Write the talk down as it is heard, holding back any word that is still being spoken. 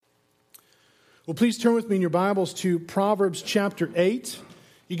Well, please turn with me in your Bibles to Proverbs chapter 8.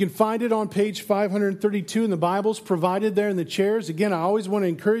 You can find it on page 532 in the Bibles provided there in the chairs. Again, I always want to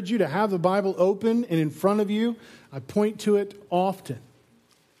encourage you to have the Bible open and in front of you. I point to it often.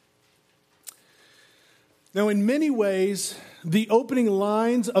 Now, in many ways, the opening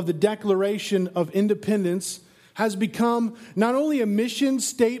lines of the Declaration of Independence has become not only a mission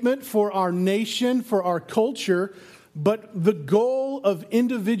statement for our nation, for our culture, but the goal of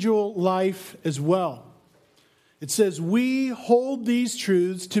individual life as well. It says, "We hold these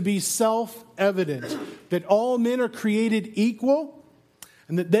truths to be self-evident, that all men are created equal,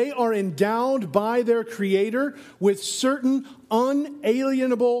 and that they are endowed by their Creator with certain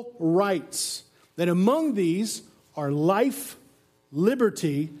unalienable rights, that among these are life,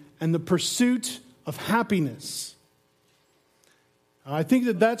 liberty, and the pursuit of happiness." I think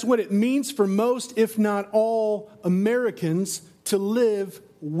that that's what it means for most, if not all, Americans to live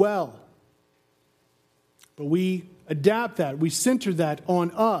well. But we adapt that, we center that on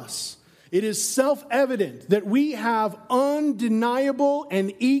us. It is self-evident that we have undeniable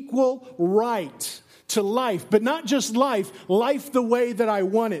and equal right to life, but not just life the way that I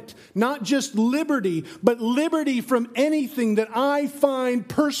want it. Not just liberty, but liberty from anything that I find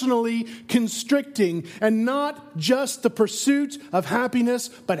personally constricting, and not just the pursuit of happiness,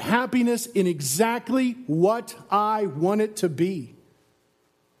 but happiness in exactly what I want it to be.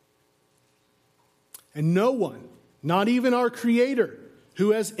 And no one, not even our Creator,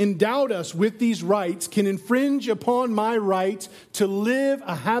 who has endowed us with these rights, can infringe upon my right to live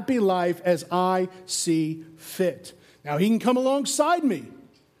a happy life as I see fit. Now, He can come alongside me.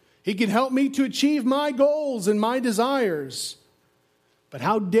 He can help me to achieve my goals and my desires. But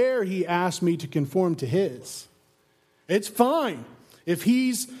how dare He ask me to conform to His? It's fine if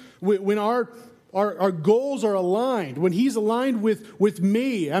when our goals are aligned, when He's aligned with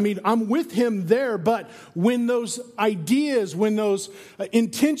me. I mean, I'm with Him there, but when those ideas, when those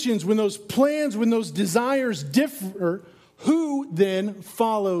intentions, when those plans, when those desires differ, who then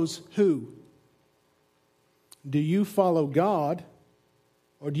follows who? Do you follow God,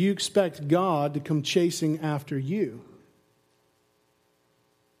 or do you expect God to come chasing after you?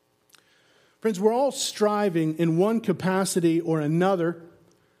 Friends, we're all striving in one capacity or another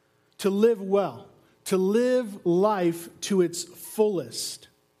to live well, to live life to its fullest.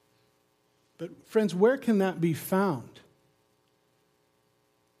 But friends, where can that be found?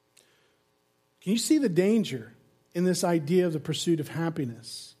 Can you see the danger in this idea of the pursuit of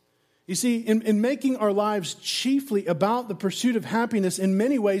happiness? You see, in making our lives chiefly about the pursuit of happiness, in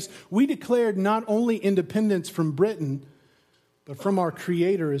many ways, we declared not only independence from Britain, but from our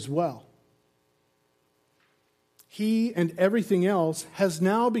Creator as well. He and everything else has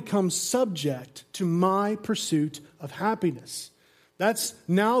now become subject to my pursuit of happiness. That's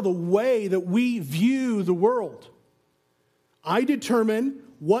now the way that we view the world. I determine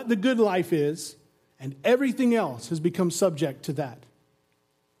what the good life is, and everything else has become subject to that.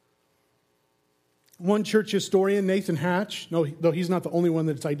 One church historian, Nathan Hatch, though he's not the only one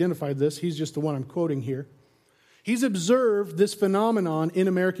that's identified this, he's just the one I'm quoting here. He's observed this phenomenon in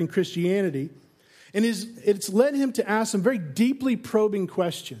American Christianity, and it's led him to ask some very deeply probing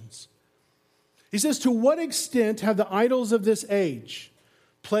questions. He says, to what extent have the idols of this age,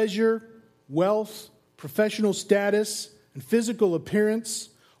 pleasure, wealth, professional status, and physical appearance,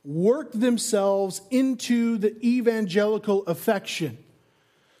 worked themselves into the evangelical affection?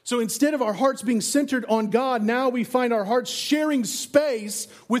 So instead of our hearts being centered on God, now we find our hearts sharing space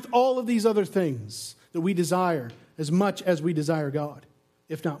with all of these other things that we desire as much as we desire God,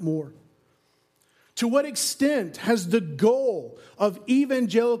 if not more. To what extent has the goal of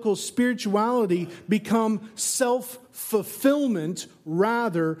evangelical spirituality become self-fulfillment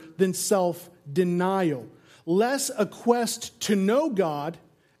rather than self-denial? Less a quest to know God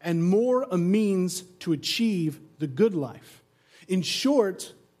and more a means to achieve the good life. In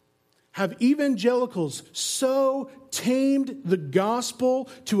short, have evangelicals so tamed the gospel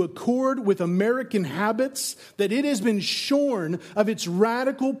to accord with American habits that it has been shorn of its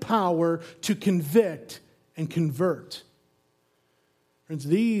radical power to convict and convert? Friends,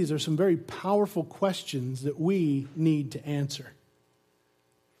 these are some very powerful questions that we need to answer.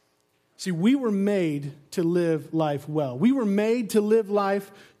 See, we were made to live life well. We were made to live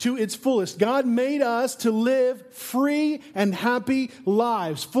life to its fullest. God made us to live free and happy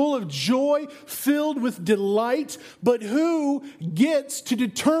lives, full of joy, filled with delight. But who gets to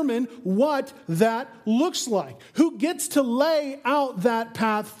determine what that looks like? Who gets to lay out that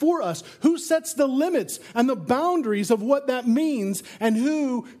path for us? Who sets the limits and the boundaries of what that means? And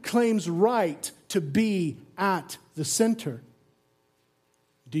who claims right to be at the center?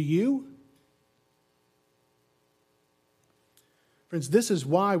 Do you? Friends, this is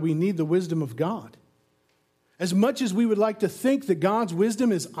why we need the wisdom of God. As much as we would like to think that God's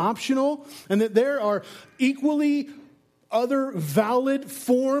wisdom is optional and that there are equally other valid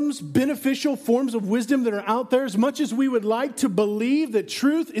forms, beneficial forms of wisdom that are out there, as much as we would like to believe that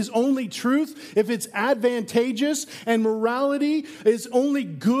truth is only truth if it's advantageous and morality is only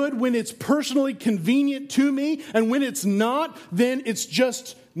good when it's personally convenient to me, and when it's not, then it's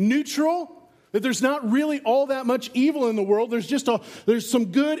just neutral, that there's not really all that much evil in the world, there's some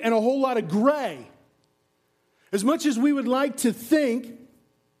good and a whole lot of gray. As much as we would like to think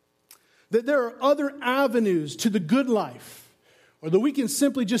that there are other avenues to the good life, or that we can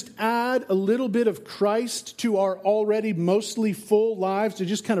simply just add a little bit of Christ to our already mostly full lives to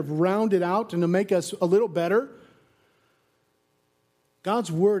just kind of round it out and to make us a little better,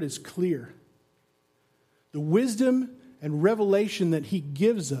 God's word is clear. The wisdom and revelation that he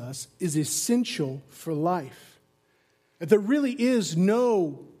gives us is essential for life. That there really is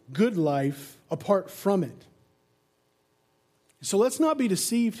no good life apart from it. So let's not be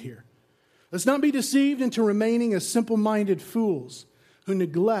deceived here. Let's not be deceived into remaining as simple-minded fools who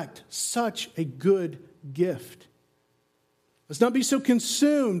neglect such a good gift. Let's not be so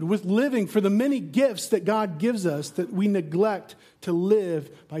consumed with living for the many gifts that God gives us that we neglect to live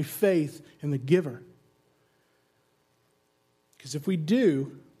by faith in the giver. Because if we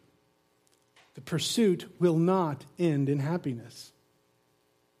do, the pursuit will not end in happiness.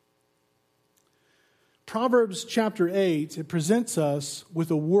 Proverbs chapter 8, it presents us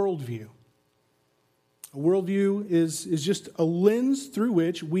with a worldview. A worldview is just a lens through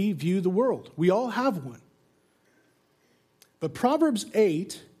which we view the world. We all have one. But Proverbs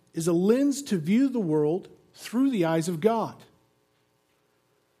 8 is a lens to view the world through the eyes of God.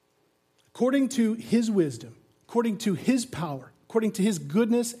 According to his wisdom, according to his power, according to his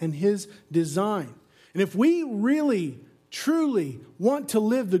goodness and his design. And if we really, truly want to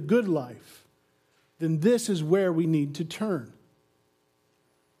live the good life, then this is where we need to turn.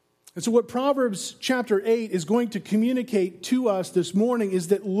 And so what Proverbs chapter 8 is going to communicate to us this morning is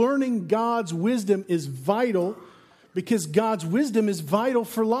that learning God's wisdom is vital because God's wisdom is vital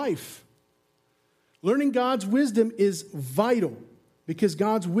for life. Learning God's wisdom is vital because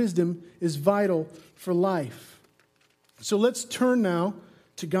God's wisdom is vital for life. So let's turn now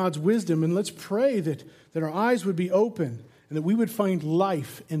to God's wisdom and let's pray that our eyes would be open and that we would find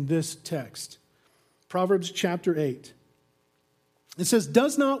life in this text. Proverbs chapter 8. It says,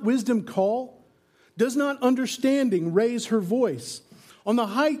 "Does not wisdom call? Does not understanding raise her voice? On the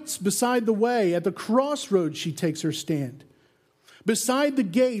heights beside the way, at the crossroads she takes her stand. Beside the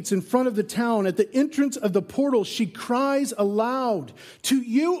gates in front of the town, at the entrance of the portal, she cries aloud. To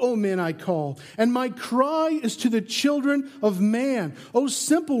you, O men, I call, and my cry is to the children of man. O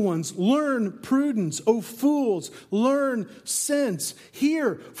simple ones, learn prudence. O fools, learn sense.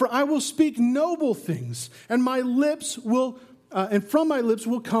 Hear, for I will speak noble things, and from my lips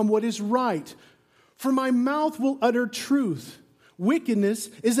will come what is right. For my mouth will utter truth. Wickedness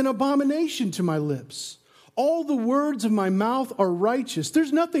is an abomination to my lips. All the words of my mouth are righteous.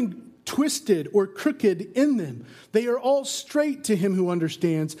 There's nothing twisted or crooked in them. They are all straight to him who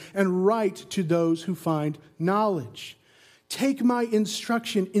understands and right to those who find knowledge. Take my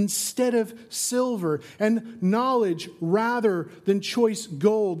instruction instead of silver and knowledge rather than choice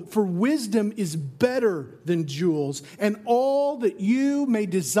gold. For wisdom is better than jewels, and all that you may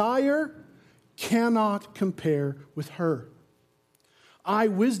desire cannot compare with her. I,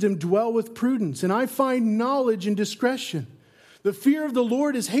 wisdom, dwell with prudence, and I find knowledge and discretion. The fear of the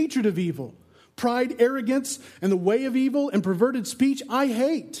Lord is hatred of evil. Pride, arrogance, and the way of evil and perverted speech I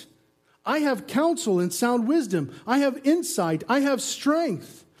hate. I have counsel and sound wisdom. I have insight. I have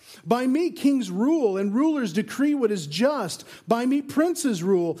strength. By me kings rule and rulers decree what is just. By me princes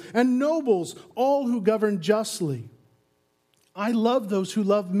rule and nobles, all who govern justly. I love those who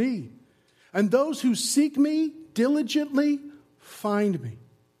love me, and those who seek me diligently find me.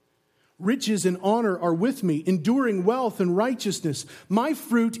 Riches and honor are with me, enduring wealth and righteousness. My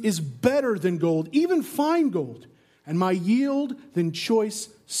fruit is better than gold, even fine gold, and my yield than choice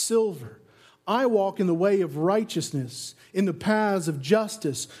silver. I walk in the way of righteousness, in the paths of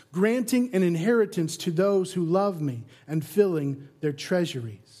justice, granting an inheritance to those who love me and filling their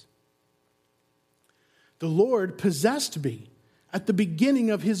treasuries. The Lord possessed me at the beginning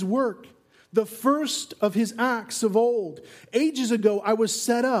of his work, the first of his acts of old. Ages ago, I was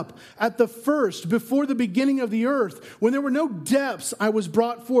set up at the first, before the beginning of the earth. When there were no depths, I was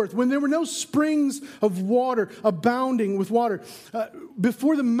brought forth. When there were no springs of water abounding with water.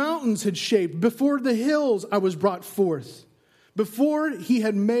 Before the mountains had shaped, before the hills, I was brought forth. Before he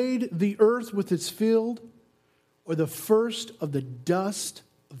had made the earth with its field, or the first of the dust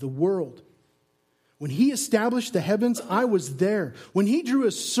of the world. When he established the heavens, I was there. When he drew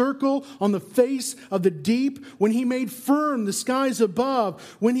a circle on the face of the deep, when he made firm the skies above,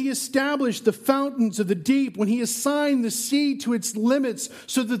 when he established the fountains of the deep, when he assigned the sea to its limits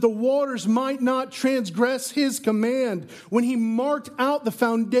so that the waters might not transgress his command, when he marked out the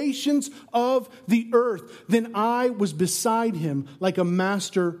foundations of the earth, then I was beside him like a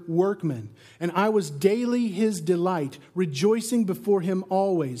master workman. And I was daily his delight, rejoicing before him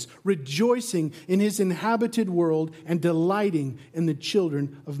always, rejoicing in his inhabited world and delighting in the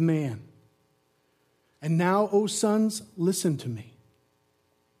children of man. And now, O sons, listen to me.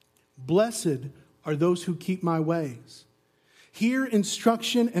 Blessed are those who keep my ways. Hear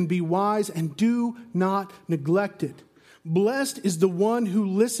instruction and be wise, and do not neglect it. Blessed is the one who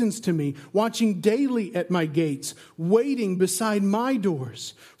listens to me, watching daily at my gates, waiting beside my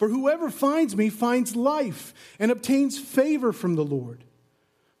doors. For whoever finds me finds life and obtains favor from the Lord.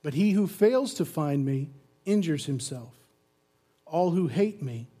 But he who fails to find me injures himself. All who hate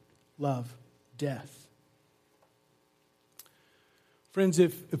me love death. Friends,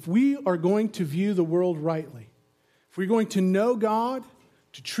 if we are going to view the world rightly, if we're going to know God,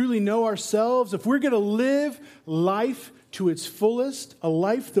 to truly know ourselves, if we're going to live life to its fullest, a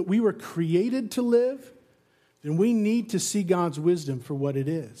life that we were created to live, then we need to see God's wisdom for what it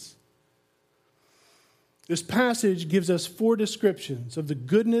is. This passage gives us 4 descriptions of the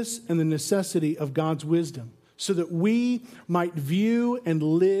goodness and the necessity of God's wisdom so that we might view and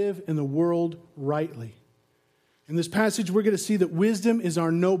live in the world rightly. In this passage, we're going to see that wisdom is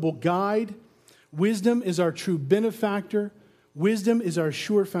our noble guide, wisdom is our true benefactor, wisdom is our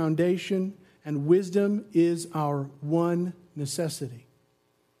sure foundation, and wisdom is our one necessity.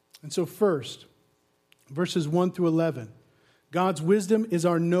 And so first, verses 1 through 11, God's wisdom is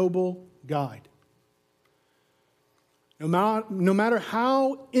our noble guide. No matter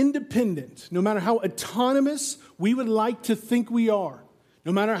how independent, no matter how autonomous we would like to think we are,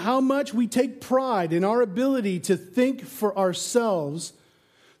 no matter how much we take pride in our ability to think for ourselves,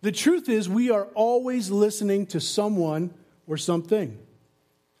 the truth is we are always listening to someone or something.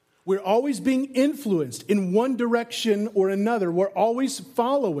 We're always being influenced in one direction or another. We're always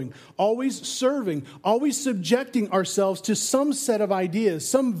following, always serving, always subjecting ourselves to some set of ideas,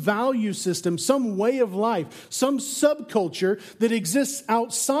 some value system, some way of life, some subculture that exists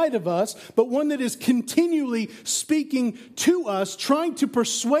outside of us, but one that is continually speaking to us, trying to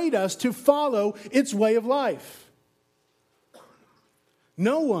persuade us to follow its way of life.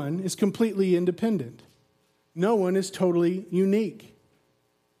 No one is completely independent. No one is totally unique.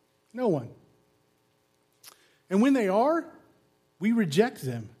 No one. And when they are, we reject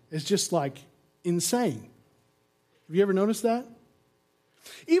them as just like insane. Have you ever noticed that?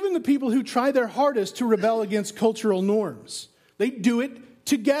 Even the people who try their hardest to rebel against cultural norms, they do it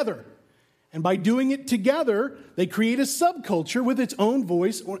together. And by doing it together, they create a subculture with its own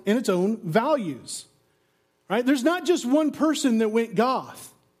voice and its own values. Right? There's not just one person that went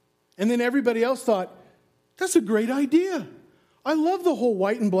goth, and then everybody else thought, that's a great idea. I love the whole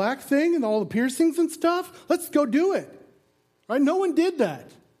white and black thing and all the piercings and stuff. Let's go do it. Right? No one did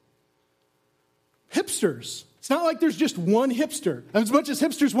that. Hipsters. It's not like there's just one hipster. As much as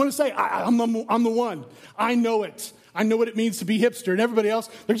hipsters want to say, I'm the one. I know it. I know what it means to be hipster. And everybody else,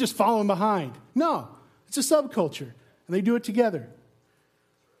 they're just following behind. No, it's a subculture. And they do it together.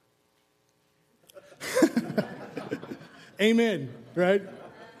 Amen. Right?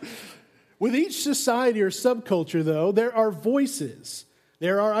 With each society or subculture, though, there are voices,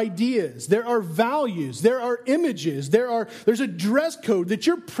 there are ideas, there are values, there are images, there's a dress code that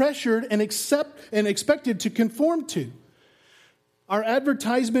you're pressured and expected to conform to. Our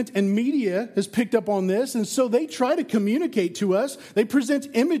advertisement and media has picked up on this, and so they try to communicate to us. They present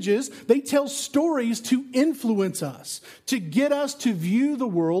images, they tell stories to influence us, to get us to view the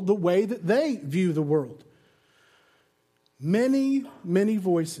world the way that they view the world. Many, many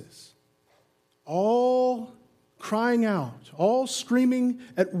voices. All crying out, all screaming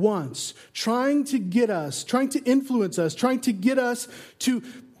at once, trying to get us, trying to influence us, trying to get us to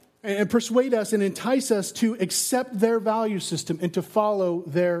and persuade us and entice us to accept their value system and to follow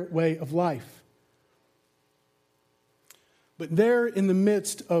their way of life. But there in the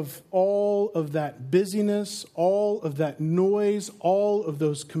midst of all of that busyness, all of that noise, all of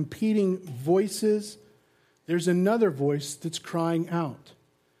those competing voices, there's another voice that's crying out.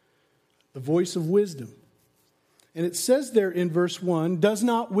 The voice of wisdom. And it says there in verse 1, does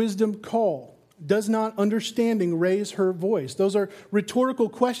not wisdom call? Does not understanding raise her voice? Those are rhetorical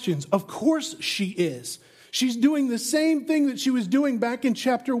questions. Of course she is. She's doing the same thing that she was doing back in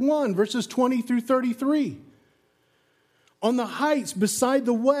chapter 1, verses 20 through 33. On the heights, beside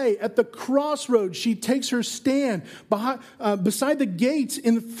the way, at the crossroads, she takes her stand. Beside the gates,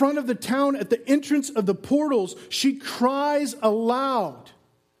 in the front of the town, at the entrance of the portals, she cries aloud.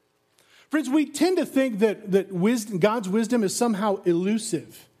 Friends, we tend to think that wisdom, God's wisdom is somehow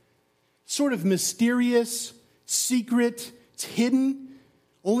elusive, sort of mysterious, secret, it's hidden.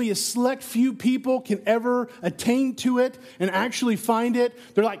 Only a select few people can ever attain to it and actually find it.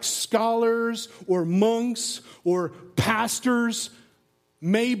 They're like scholars or monks or pastors,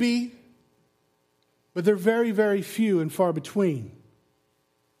 maybe. But they're very, very few and far between.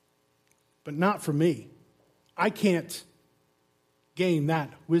 But not for me. I can't gain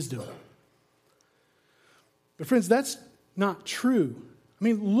that wisdom. But friends, that's not true. I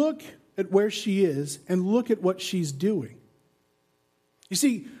mean, look at where she is and look at what she's doing. You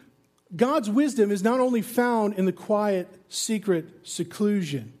see, God's wisdom is not only found in the quiet, secret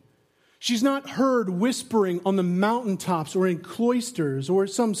seclusion. She's not heard whispering on the mountaintops or in cloisters or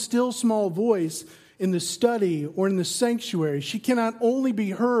some still small voice in the study or in the sanctuary. She cannot only be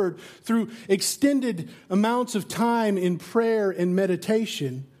heard through extended amounts of time in prayer and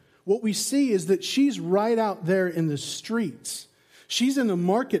meditation. What we see is that she's right out there in the streets. She's in the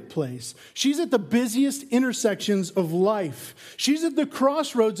marketplace. She's at the busiest intersections of life. She's at the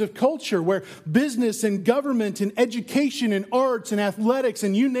crossroads of culture where business and government and education and arts and athletics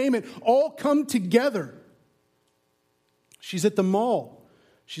and you name it all come together. She's at the mall.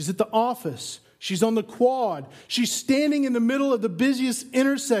 She's at the office. She's on the quad. She's standing in the middle of the busiest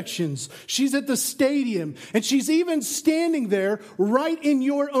intersections. She's at the stadium. And she's even standing there right in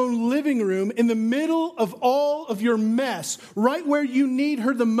your own living room in the middle of all of your mess, right where you need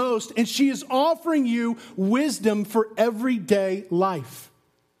her the most. And she is offering you wisdom for everyday life.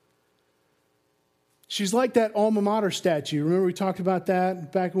 She's like that alma mater statue. Remember we talked about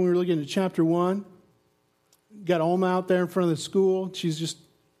that back when we were looking at chapter 1? Got Alma out there in front of the school. She's just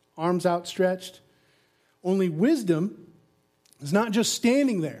arms outstretched. Only wisdom is not just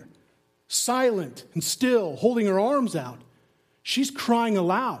standing there, silent and still, holding her arms out. She's crying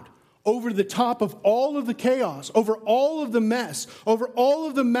aloud over the top of all of the chaos, over all of the mess, over all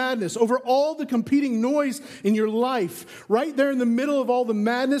of the madness, over all the competing noise in your life. Right there in the middle of all the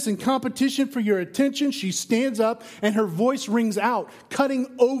madness and competition for your attention, she stands up and her voice rings out,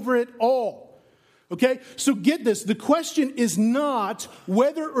 cutting over it all. Okay, so get this. The question is not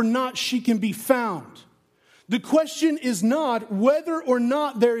whether or not she can be found. The question is not whether or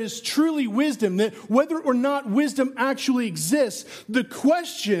not there is truly wisdom, that whether or not wisdom actually exists. The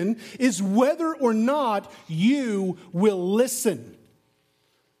question is whether or not you will listen.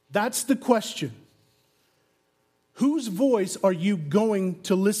 That's the question. Whose voice are you going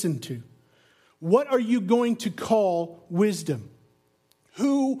to listen to? What are you going to call wisdom?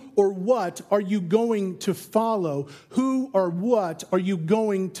 Who or what are you going to follow? Who or what are you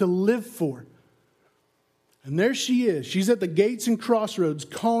going to live for? And there she is. She's at the gates and crossroads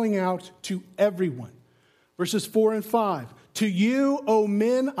calling out to everyone. Verses 4 and 5. To you, O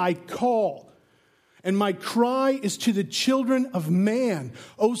men, I call. And my cry is to the children of man.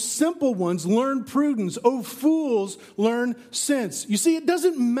 O simple ones, learn prudence. O fools, learn sense. You see, it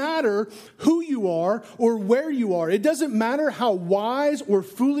doesn't matter who you are or where you are. It doesn't matter how wise or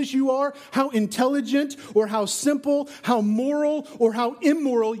foolish you are, how intelligent or how simple, how moral or how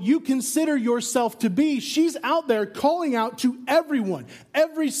immoral you consider yourself to be. She's out there calling out to everyone,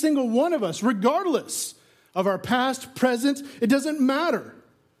 every single one of us, regardless of our past, present. It doesn't matter.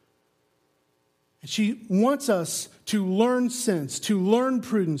 She wants us to learn sense, to learn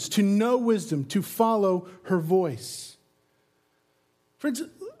prudence, to know wisdom, to follow her voice. Friends,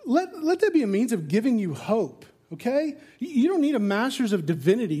 let that be a means of giving you hope, okay? You don't need a master's of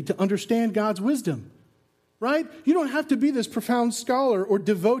divinity to understand God's wisdom, right? You don't have to be this profound scholar or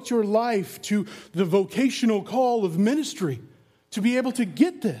devote your life to the vocational call of ministry to be able to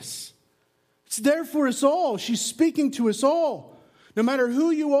get this. It's there for us all. She's speaking to us all. No matter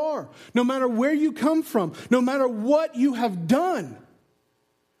who you are, no matter where you come from, no matter what you have done,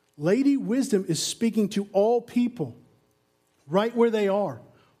 Lady Wisdom is speaking to all people right where they are,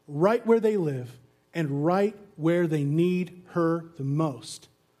 right where they live, and right where they need her the most.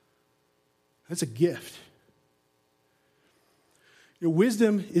 That's a gift. Your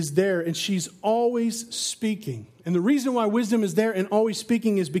wisdom is there, and she's always speaking. And the reason why wisdom is there and always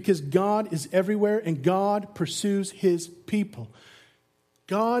speaking is because God is everywhere, and God pursues his people.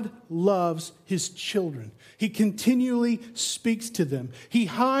 God loves his children. He continually speaks to them. He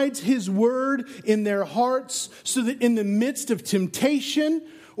hides his word in their hearts so that in the midst of temptation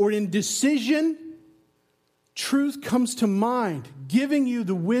or indecision, truth comes to mind, giving you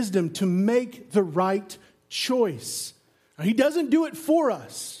the wisdom to make the right choice. He doesn't do it for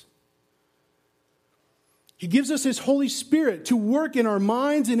us. He gives us His Holy Spirit to work in our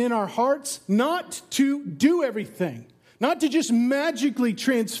minds and in our hearts, not to do everything, not to just magically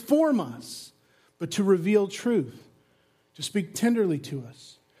transform us, but to reveal truth, to speak tenderly to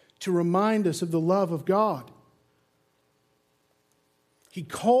us, to remind us of the love of God. He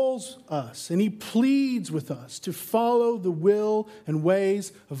calls us and He pleads with us to follow the will and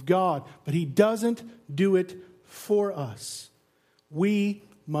ways of God, but He doesn't do it for us. We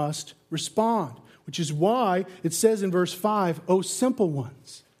must respond, which is why it says in verse 5, O simple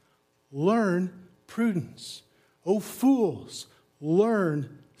ones, learn prudence. O fools,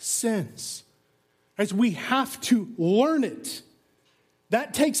 learn sense. As we have to learn it.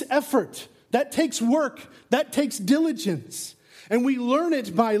 That takes effort. That takes work. That takes diligence. And we learn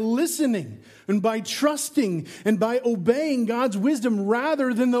it by listening and by trusting and by obeying God's wisdom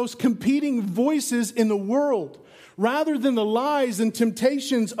rather than those competing voices in the world, rather than the lies and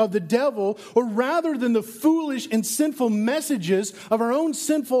temptations of the devil, or rather than the foolish and sinful messages of our own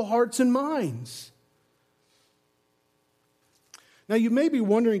sinful hearts and minds. Now, you may be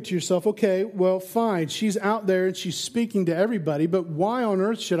wondering to yourself, okay, well, fine, she's out there and she's speaking to everybody, but why on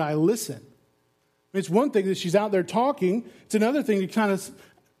earth should I listen? It's one thing that she's out there talking. It's another thing to kind of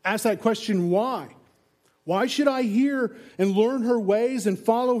ask that question, why? Why should I hear and learn her ways and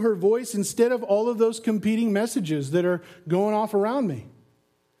follow her voice instead of all of those competing messages that are going off around me?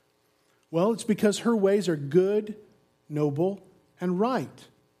 Well, it's because her ways are good, noble, and right.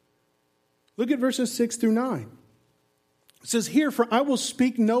 Look at verses 6 through 9. It says here, for I will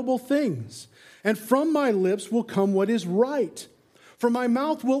speak noble things, and from my lips will come what is right. For my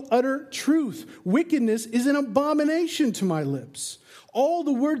mouth will utter truth. Wickedness is an abomination to my lips. All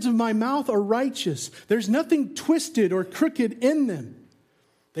the words of my mouth are righteous. There's nothing twisted or crooked in them.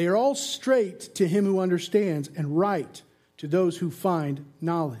 They are all straight to him who understands and right to those who find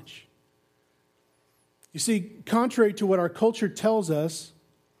knowledge. You see, contrary to what our culture tells us,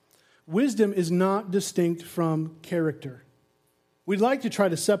 wisdom is not distinct from character. We'd like to try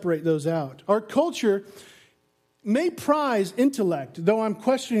to separate those out. Our culture may prize intellect, though I'm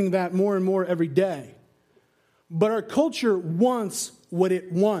questioning that more and more every day. But our culture wants what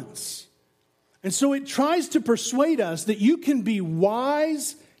it wants. And so it tries to persuade us that you can be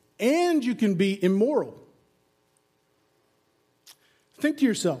wise and you can be immoral. Think to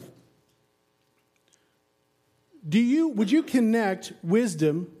yourself, would you connect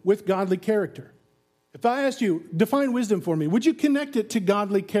wisdom with godly character? If I asked you, define wisdom for me, would you connect it to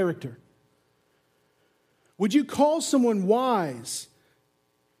godly character? Would you call someone wise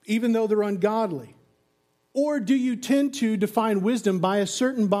even though they're ungodly? Or do you tend to define wisdom by a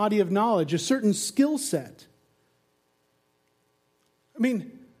certain body of knowledge, a certain skill set? I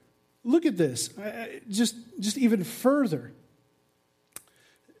mean, look at this. Just even further.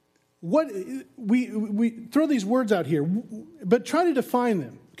 What we throw these words out here, but try to define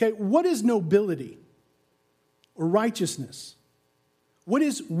them. Okay, what is nobility or righteousness? What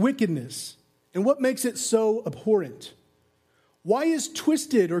is wickedness? And what makes it so abhorrent? Why is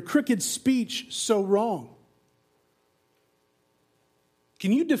twisted or crooked speech so wrong?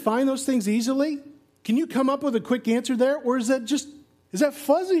 Can you define those things easily? Can you come up with a quick answer there? Or is that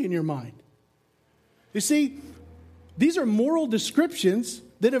fuzzy in your mind? You see, these are moral descriptions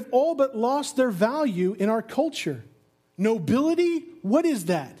that have all but lost their value in our culture. Nobility, what is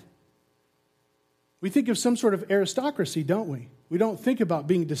that? We think of some sort of aristocracy, don't we? We don't think about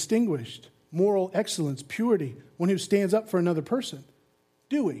being distinguished, moral excellence, purity, one who stands up for another person,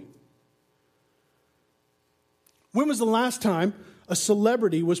 do we? When was the last time a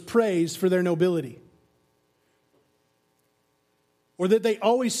celebrity was praised for their nobility? Or that they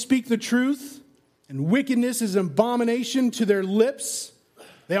always speak the truth and wickedness is an abomination to their lips?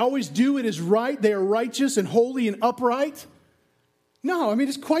 They always do what is right. They are righteous and holy and upright. No, I mean,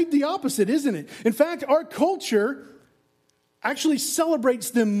 it's quite the opposite, isn't it? In fact, our culture actually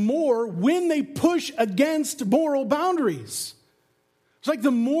celebrates them more when they push against moral boundaries. It's like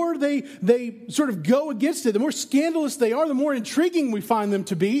the more they sort of go against it, the more scandalous they are, the more intriguing we find them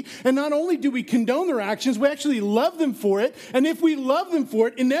to be. And not only do we condone their actions, we actually love them for it. And if we love them for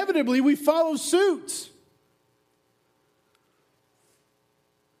it, inevitably we follow suit.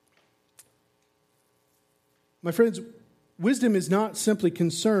 My friends, wisdom is not simply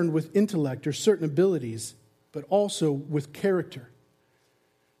concerned with intellect or certain abilities, but also with character.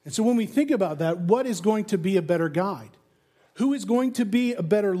 And so when we think about that, what is going to be a better guide? Who is going to be a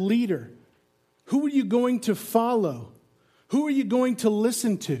better leader? Who are you going to follow? Who are you going to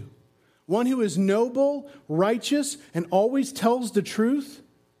listen to? One who is noble, righteous, and always tells the truth?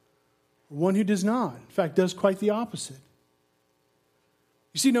 Or one who does not, in fact, does quite the opposite?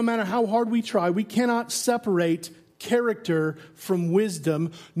 You see, no matter how hard we try, we cannot separate character from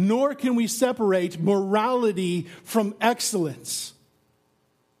wisdom, nor can we separate morality from excellence.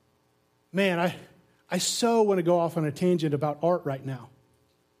 Man, I so want to go off on a tangent about art right now,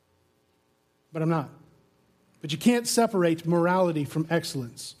 but I'm not. But you can't separate morality from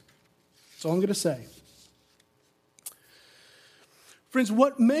excellence. That's all I'm going to say. Friends,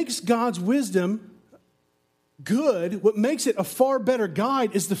 what makes God's wisdom good, what makes it a far better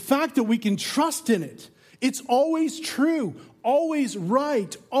guide, is the fact that we can trust in it. It's always true, always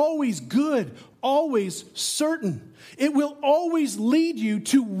right, always good, always certain. It will always lead you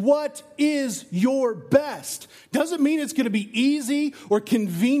to what is your best. Doesn't mean it's going to be easy or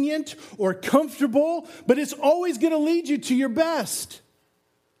convenient or comfortable, but it's always going to lead you to your best.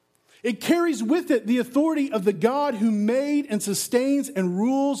 It carries with it the authority of the God who made and sustains and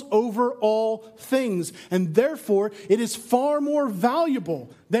rules over all things. And therefore, it is far more valuable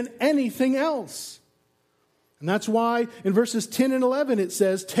than anything else. And that's why in verses 10 and 11 it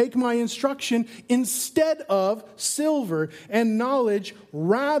says, take my instruction instead of silver and knowledge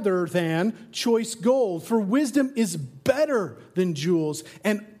rather than choice gold. For wisdom is better than jewels,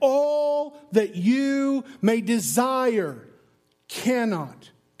 and all that you may desire cannot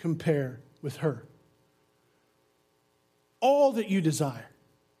compare with her. All that you desire.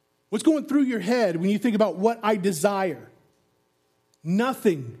 What's going through your head when you think about what I desire?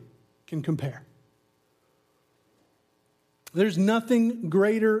 Nothing can compare. There's nothing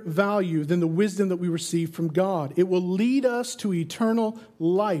greater value than the wisdom that we receive from God. It will lead us to eternal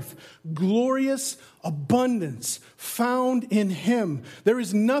life, glorious abundance found in Him. There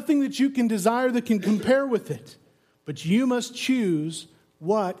is nothing that you can desire that can compare with it, but you must choose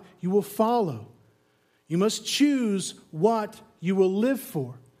what you will follow. You must choose what you will live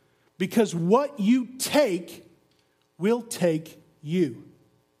for, because what you take will take you.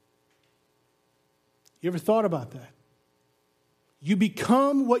 You ever thought about that? You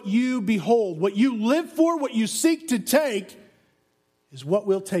become what you behold. What you live for, what you seek to take, is what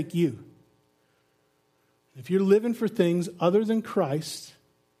will take you. If you're living for things other than Christ,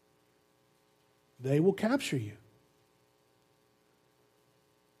 they will capture you.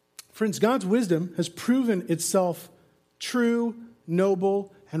 Friends, God's wisdom has proven itself true,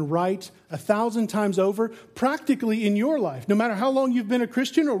 noble, and right 1,000 times over, practically in your life, no matter how long you've been a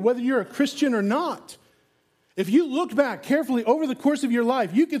Christian or whether you're a Christian or not. If you looked back carefully over the course of your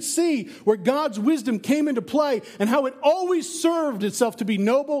life, you could see where God's wisdom came into play and how it always served itself to be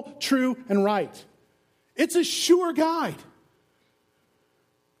noble, true, and right. It's a sure guide.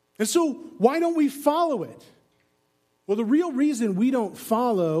 And so, why don't we follow it? Well, the real reason we don't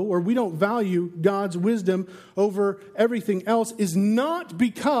follow or we don't value God's wisdom over everything else is not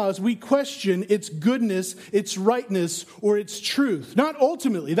because we question its goodness, its rightness, or its truth. Not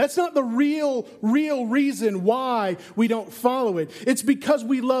ultimately. That's not the real reason why we don't follow it. It's because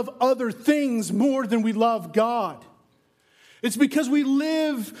we love other things more than we love God. It's because we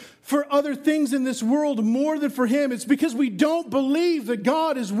live for other things in this world more than for Him. It's because we don't believe that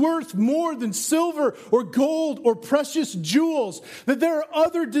God is worth more than silver or gold or precious jewels. That there are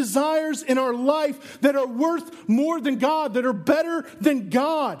other desires in our life that are worth more than God, that are better than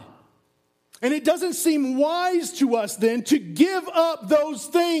God. And it doesn't seem wise to us then to give up those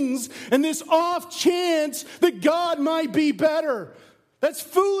things and this off chance that God might be better. That's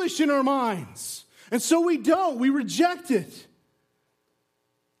foolish in our minds. And so we don't. We reject it.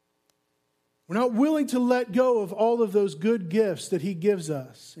 We're not willing to let go of all of those good gifts that He gives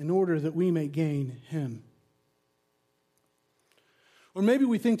us in order that we may gain Him. Or maybe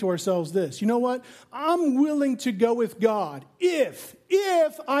we think to ourselves this, you know what? I'm willing to go with God if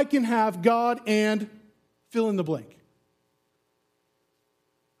I can have God and fill in the blank.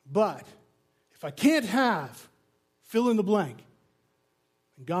 But if I can't have fill in the blank,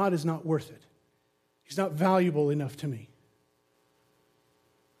 then God is not worth it. He's not valuable enough to me.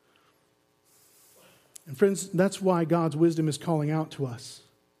 And friends, that's why God's wisdom is calling out to us.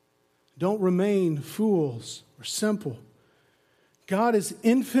 Don't remain fools or simple. God is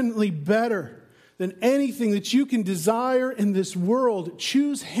infinitely better than anything that you can desire in this world.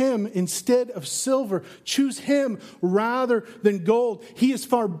 Choose Him instead of silver. Choose Him rather than gold. He is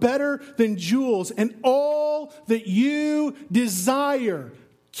far better than jewels. And all that you desire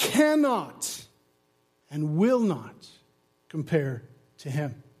cannot and will not compare to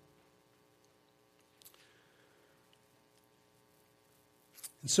Him.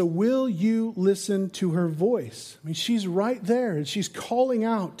 And so will you listen to her voice? I mean, she's right there and she's calling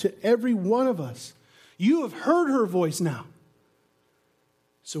out to every one of us. You have heard her voice now.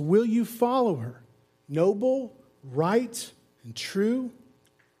 So will you follow her? Noble, right, and true,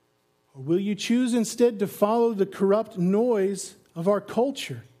 Or will you choose instead to follow the corrupt noise of our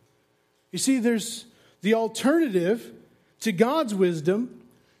culture? You see, there's the alternative to God's wisdom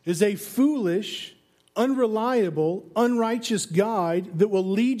is a foolish, unreliable, unrighteous guide that will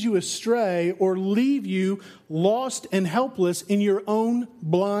lead you astray or leave you lost and helpless in your own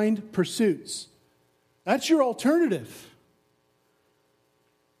blind pursuits. That's your alternative.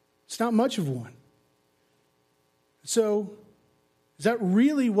 It's not much of one. So, is that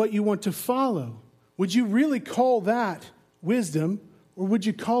really what you want to follow? Would you really call that wisdom, or would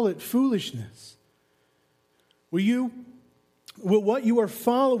you call it foolishness? Will what you are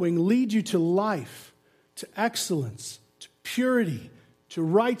following lead you to life, to excellence, to purity, to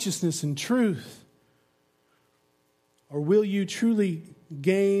righteousness and truth? Or will you truly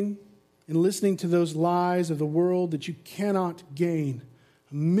gain in listening to those lies of the world that you cannot gain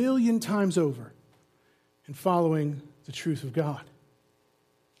 1,000,000 times over in following the truth of God?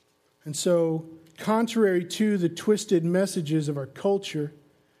 And so, contrary to the twisted messages of our culture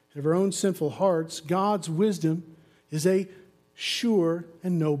and of our own sinful hearts, God's wisdom is a sure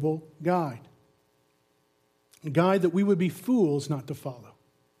and noble guide. A guide that we would be fools not to follow.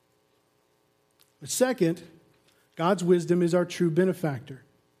 But second, God's wisdom is our true benefactor.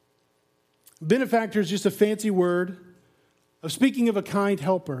 Benefactor is just a fancy word of speaking of a kind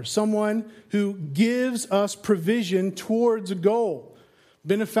helper, someone who gives us provision towards a goal.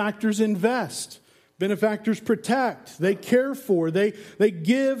 Benefactors invest. Benefactors protect. They care for. They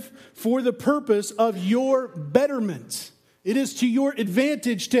give for the purpose of your betterment. It is to your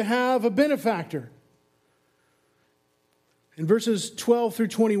advantage to have a benefactor. In verses 12 through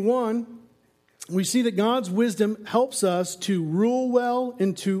 21, we see that God's wisdom helps us to rule well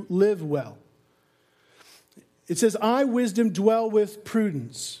and to live well. It says, I, wisdom, dwell with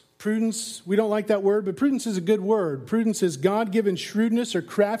prudence. Prudence, we don't like that word, but prudence is a good word. Prudence is God-given shrewdness or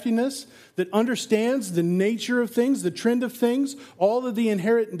craftiness that understands the nature of things, the trend of things, all of the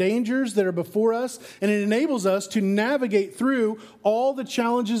inherent dangers that are before us, and it enables us to navigate through all the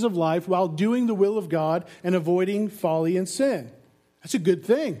challenges of life while doing the will of God and avoiding folly and sin. That's a good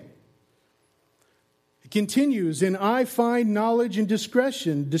thing. It continues, and I find knowledge and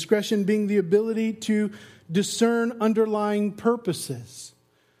discretion, discretion being the ability to discern underlying purposes.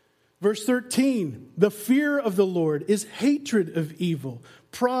 Verse 13, the fear of the Lord is hatred of evil.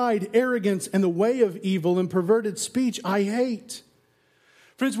 Pride, arrogance, and the way of evil and perverted speech I hate.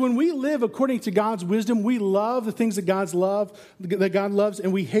 Friends, when we live according to God's wisdom, we love the things that God loves,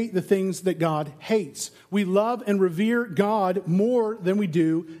 and we hate the things that God hates. We love and revere God more than we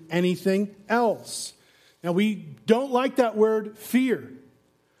do anything else. Now, we don't like that word fear,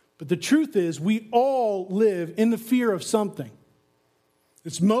 but the truth is we all live in the fear of something.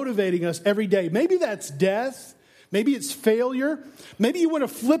 It's motivating us every day. Maybe that's death. Maybe it's failure. Maybe you want to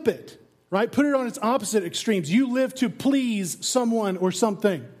flip it, right? Put it on its opposite extremes. You live to please someone or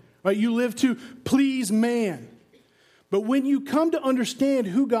something, right? You live to please man. But when you come to understand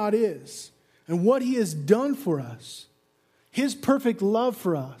who God is and what He has done for us, His perfect love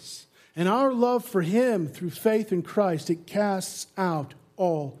for us, and our love for Him through faith in Christ, it casts out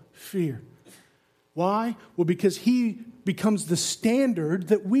all fear. Why? Well, because He becomes the standard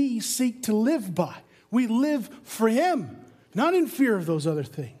that we seek to live by. We live for Him, not in fear of those other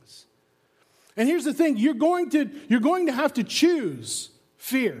things. And here's the thing, you're going to have to choose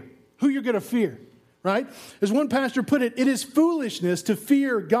fear, who you're going to fear, right? As one pastor put it, it is foolishness to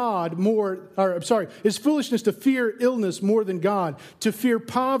fear God it's foolishness to fear illness more than God, to fear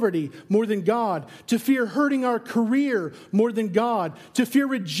poverty more than God, to fear hurting our career more than God, to fear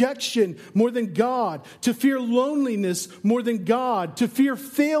rejection more than God, to fear loneliness more than God, to fear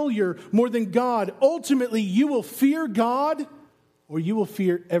failure more than God. Ultimately, you will fear God or you will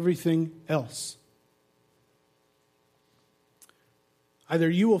fear everything else. Either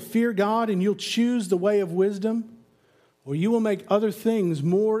you will fear God and you'll choose the way of wisdom, or you will make other things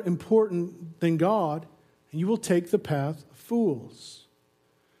more important than God, and you will take the path of fools.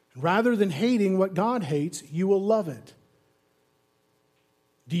 Rather than hating what God hates, you will love it.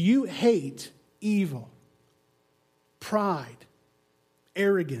 Do you hate evil, pride,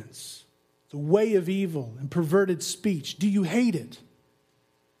 arrogance, the way of evil, and perverted speech? Do you hate it?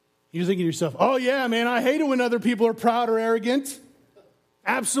 You're thinking to yourself, oh yeah, man, I hate it when other people are proud or arrogant.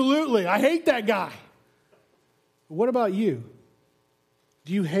 Absolutely. I hate that guy. But what about you?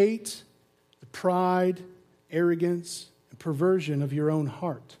 Do you hate the pride, arrogance, and perversion of your own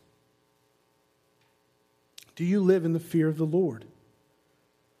heart? Do you live in the fear of the Lord?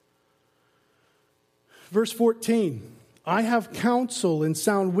 Verse 14, I have counsel and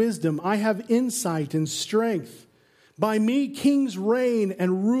sound wisdom. I have insight and strength. By me, kings reign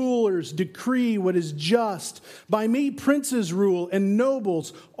and rulers decree what is just. By me, princes rule and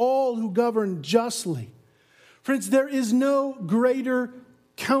nobles, all who govern justly. Friends, there is no greater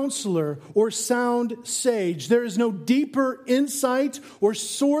counselor or sound sage. There is no deeper insight or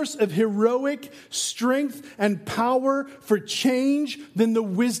source of heroic strength and power for change than the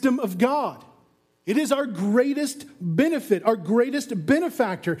wisdom of God. It is our greatest benefit, our greatest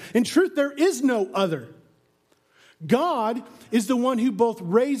benefactor. In truth, there is no other. God is the one who both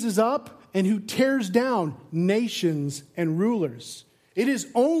raises up and who tears down nations and rulers. It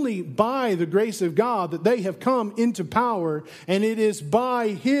is only by the grace of God that they have come into power, and it is by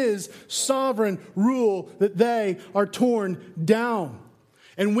His sovereign rule that they are torn down.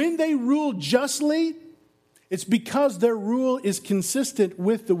 And when they rule justly, it's because their rule is consistent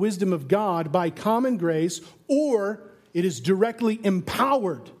with the wisdom of God by common grace, or it is directly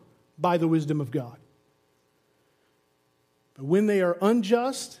empowered by the wisdom of God. But when they are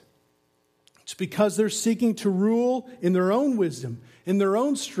unjust, it's because they're seeking to rule in their own wisdom, in their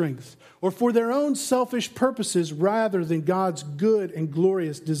own strength, or for their own selfish purposes rather than God's good and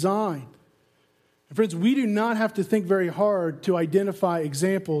glorious design. And friends, we do not have to think very hard to identify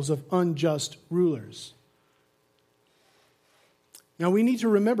examples of unjust rulers. Now we need to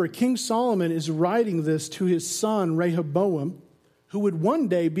remember, King Solomon is writing this to his son Rehoboam, who would one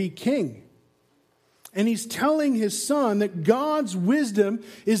day be king. And he's telling his son that God's wisdom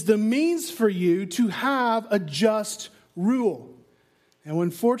is the means for you to have a just rule. And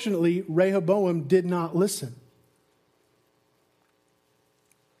unfortunately, Rehoboam did not listen.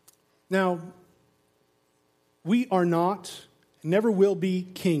 Now, we are not, never will be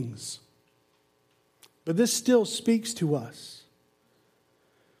kings. But this still speaks to us.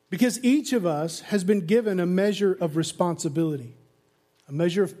 Because each of us has been given a measure of responsibility, a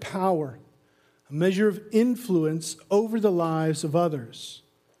measure of power, a measure of influence over the lives of others.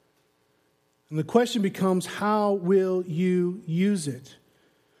 And the question becomes, how will you use it?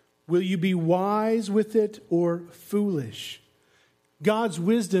 Will you be wise with it or foolish? God's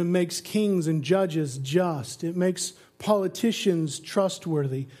wisdom makes kings and judges just. It makes politicians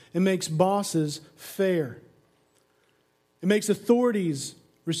trustworthy. It makes bosses fair. It makes authorities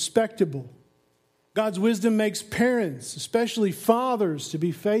respectable. God's wisdom makes parents, especially fathers, to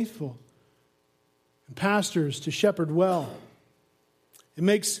be faithful, and pastors to shepherd well. It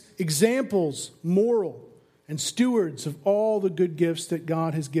makes examples moral and stewards of all the good gifts that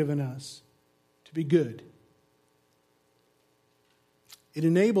God has given us to be good. It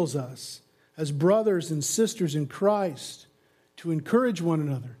enables us as brothers and sisters in Christ to encourage one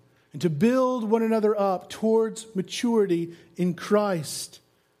another and to build one another up towards maturity in Christ.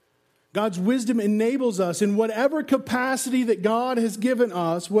 God's wisdom enables us in whatever capacity that God has given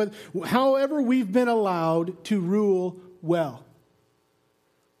us, however we've been allowed to rule well,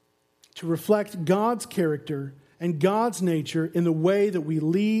 to reflect God's character and God's nature in the way that we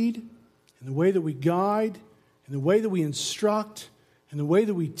lead, in the way that we guide, in the way that we instruct, in the way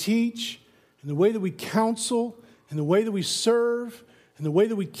that we teach, in the way that we counsel, in the way that we serve, in the way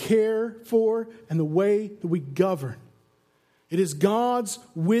that we care for, and the way that we govern. It is God's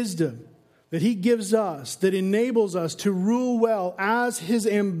wisdom that He gives us that enables us to rule well as His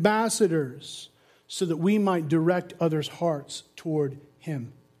ambassadors so that we might direct others' hearts toward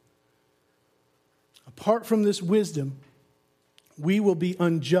Him. Apart from this wisdom, we will be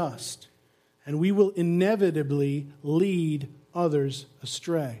unjust and we will inevitably lead others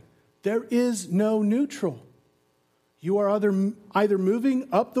astray. There is no neutral. You are either moving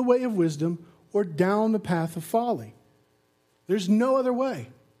up the way of wisdom or down the path of folly. There's no other way.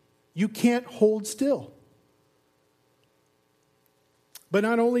 You can't hold still. But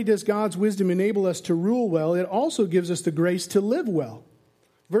not only does God's wisdom enable us to rule well, it also gives us the grace to live well.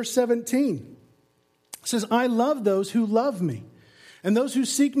 Verse 17 says, I love those who love me, and those who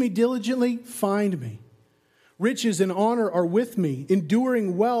seek me diligently find me. Riches and honor are with me,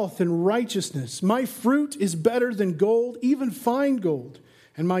 enduring wealth and righteousness. My fruit is better than gold, even fine gold,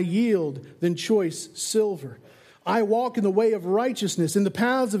 and my yield than choice silver. I walk in the way of righteousness, in the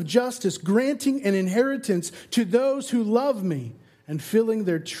paths of justice, granting an inheritance to those who love me and filling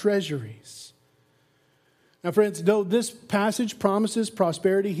their treasuries. Now, friends, though this passage promises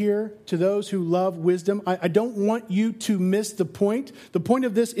prosperity here to those who love wisdom, I don't want you to miss the point. The point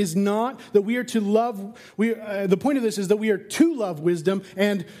of this is not that we are to love. The point of this is that we are to love wisdom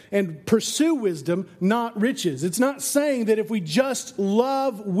and pursue wisdom, not riches. It's not saying that if we just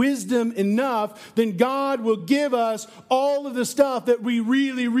love wisdom enough, then God will give us all of the stuff that we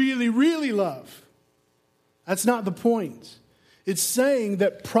really, really, really love. That's not the point. It's saying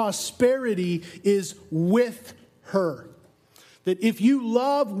that prosperity is with her. That if you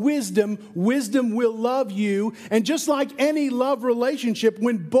love wisdom, wisdom will love you. And just like any love relationship,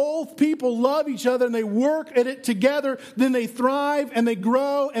 when both people love each other and they work at it together, then they thrive and they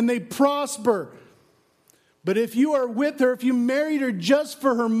grow and they prosper. But if you are with her, if you married her just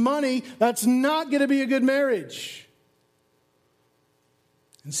for her money, that's not going to be a good marriage.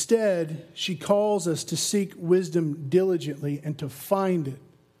 Instead, she calls us to seek wisdom diligently and to find it.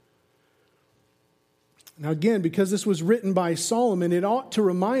 Now again, because this was written by Solomon, it ought to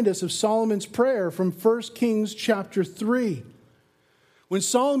remind us of Solomon's prayer from 1 Kings chapter 3. When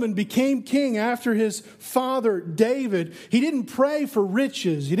Solomon became king after his father David, he didn't pray for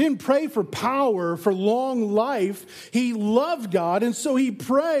riches. He didn't pray for power, for long life. He loved God, and so he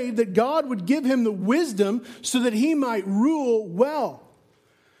prayed that God would give him the wisdom so that he might rule well.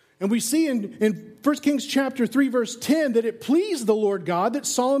 And we see in 1 Kings chapter 3, verse 10, that it pleased the Lord God that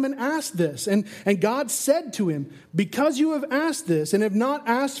Solomon asked this. And God said to him, because you have asked this and have not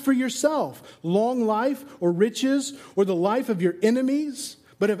asked for yourself long life or riches or the life of your enemies,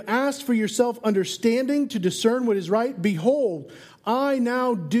 but have asked for yourself understanding to discern what is right, behold, I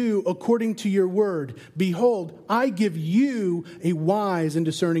now do according to your word. Behold, I give you a wise and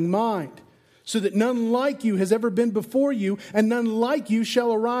discerning mind, so that none like you has ever been before you, and none like you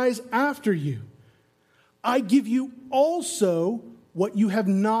shall arise after you. I give you also what you have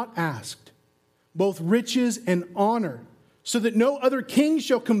not asked, both riches and honor, so that no other king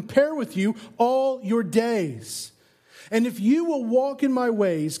shall compare with you all your days. And if you will walk in my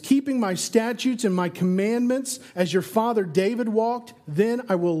ways, keeping my statutes and my commandments, as your father David walked, then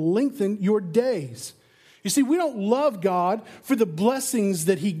I will lengthen your days. You see, we don't love God for the blessings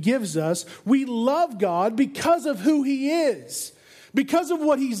that he gives us. We love God because of who he is, because of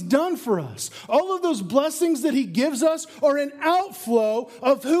what he's done for us. All of those blessings that he gives us are an outflow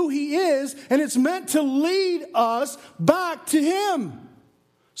of who he is, and it's meant to lead us back to him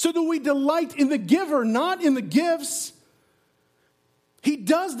so that we delight in the giver, not in the gifts. He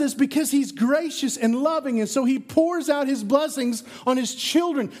does this because he's gracious and loving, and so he pours out his blessings on his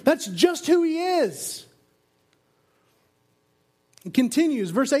children. That's just who he is. It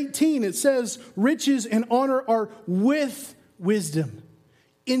continues, verse 18, it says, riches and honor are with wisdom,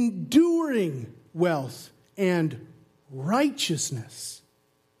 enduring wealth, and righteousness.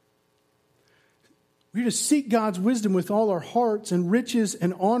 We're to seek God's wisdom with all our hearts, and riches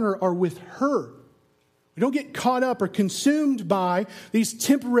and honor are with her. We don't get caught up or consumed by these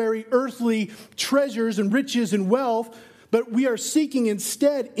temporary earthly treasures and riches and wealth, but we are seeking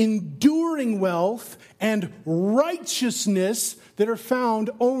instead enduring wealth and righteousness that are found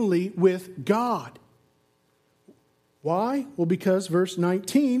only with God. Why? Well, because verse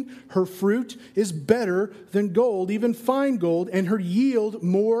 19, her fruit is better than gold, even fine gold, and her yield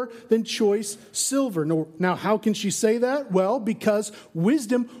more than choice silver. Now, how can she say that? Well, because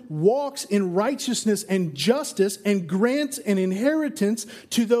wisdom walks in righteousness and justice and grants an inheritance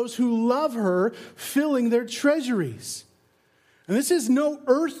to those who love her, filling their treasuries. And this is no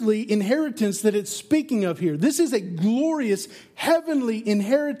earthly inheritance that it's speaking of here. This is a glorious heavenly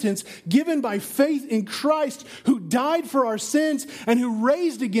inheritance given by faith in Christ, who died for our sins and who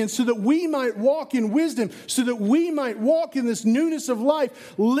raised again so that we might walk in wisdom, so that we might walk in this newness of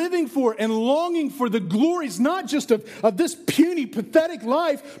life, living for and longing for the glories, not just of this puny, pathetic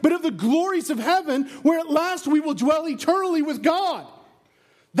life, but of the glories of heaven, where at last we will dwell eternally with God.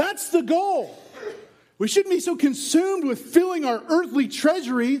 That's the goal. We shouldn't be so consumed with filling our earthly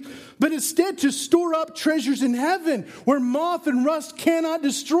treasury, but instead to store up treasures in heaven where moth and rust cannot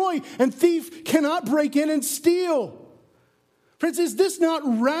destroy and thief cannot break in and steal. Friends, is this not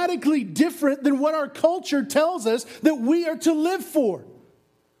radically different than what our culture tells us that we are to live for?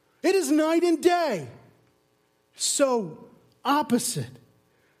 It is night and day. So opposite.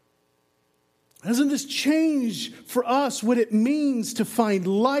 Doesn't this change for us what it means to find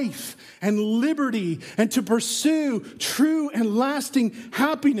life and liberty and to pursue true and lasting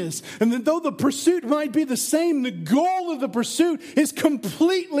happiness? And that though the pursuit might be the same, the goal of the pursuit is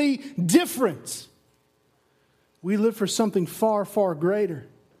completely different. We live for something far, far greater.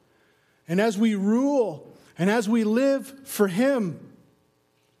 And as we rule and as we live for him,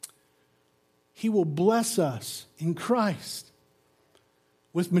 he will bless us in Christ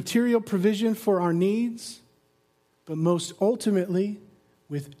with material provision for our needs, but most ultimately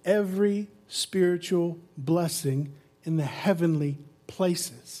with every spiritual blessing in the heavenly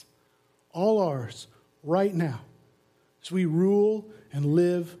places. All ours right now as we rule and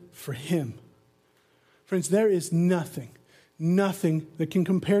live for him. Friends, there is nothing that can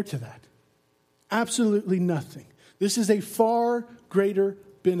compare to that. Absolutely nothing. This is a far greater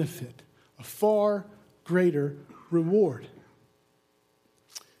benefit, a far greater reward.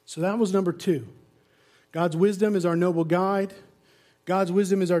 So that was number 2. God's wisdom is our noble guide. God's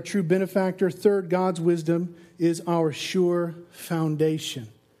wisdom is our true benefactor. Third, God's wisdom is our sure foundation.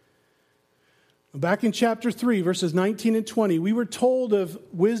 Back in chapter 3, verses 19 and 20, we were told of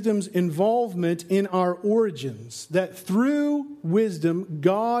wisdom's involvement in our origins, that through wisdom,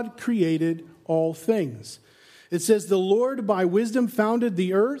 God created all things. It says, the Lord by wisdom founded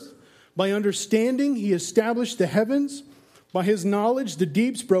the earth. By understanding, he established the heavens. By his knowledge, the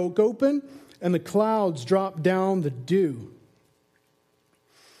deeps broke open, and the clouds dropped down the dew.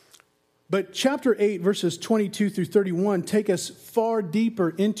 But chapter 8, verses 22 through 31 take us far deeper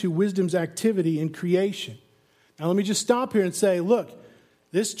into wisdom's activity in creation. Now let me just stop here and say, look,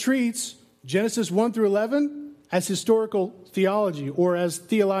 this treats Genesis 1 through 11 as historical theology or as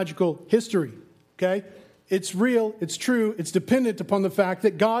theological history, okay? It's real, it's true, it's dependent upon the fact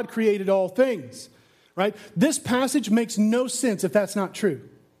that God created all things, right? This passage makes no sense if that's not true.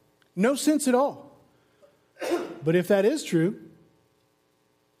 No sense at all. But if that is true,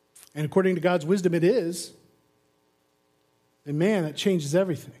 and according to God's wisdom it is, then man, that changes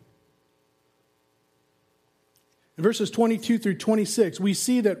everything. In verses 22 through 26, we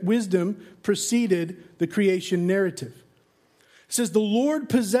see that wisdom preceded the creation narrative. It says, the Lord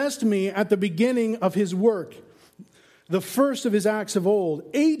possessed me at the beginning of his work, the first of his acts of old.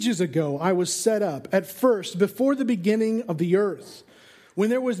 Ages ago I was set up, at first, before the beginning of the earth. When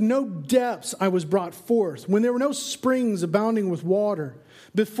there was no depths, I was brought forth. When there were no springs abounding with water.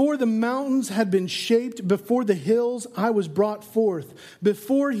 Before the mountains had been shaped, before the hills, I was brought forth.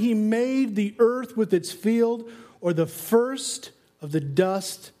 Before he made the earth with its field, or the first of the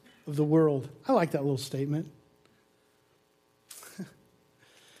dust of the world. I like that little statement.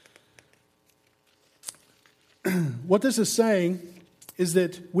 What this is saying is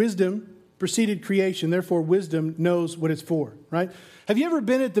that wisdom preceded creation, therefore wisdom knows what it's for, right? Have you ever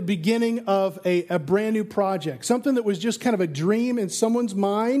been at the beginning of a brand new project? Something that was just kind of a dream in someone's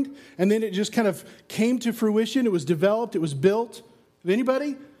mind, and then it just kind of came to fruition. It was developed, it was built.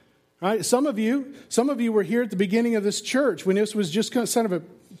 Anybody? Right? Some of you were here at the beginning of this church when this was just kind of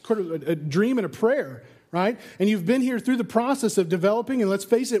a dream and a prayer, right? And you've been here through the process of developing, and let's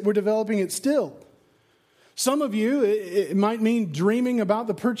face it, we're developing it still. Some of you, it might mean dreaming about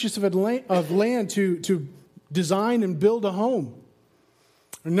the purchase of land to design and build a home.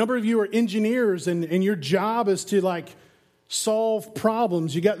 A number of you are engineers, and your job is to solve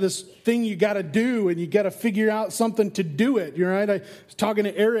problems. You got this thing you got to do, and you got to figure out something to do it. You're right. I was talking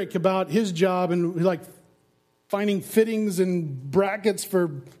to Eric about his job and finding fittings and brackets for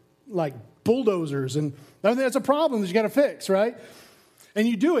bulldozers, and that's a problem that you got to fix, right? And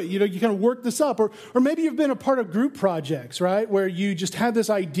you do it, you kind of work this up. Or maybe you've been a part of group projects, right? Where you just had this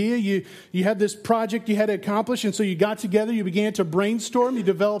idea, you had this project you had to accomplish, and so you got together, you began to brainstorm, you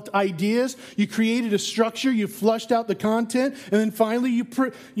developed ideas, you created a structure, you flushed out the content, and then finally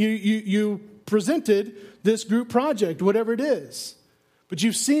you presented this group project, whatever it is. But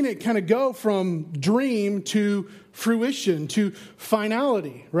you've seen it kind of go from dream to fruition to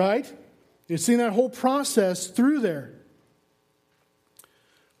finality, right? You've seen that whole process through there.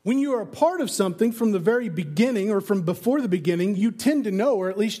 When you are a part of something from the very beginning or from before the beginning, you tend to know, or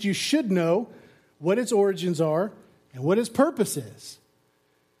at least you should know, what its origins are and what its purpose is.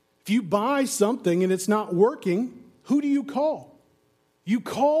 If you buy something and it's not working, who do you call? You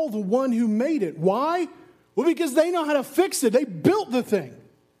call the one who made it. Why? Well, because they know how to fix it. They built the thing.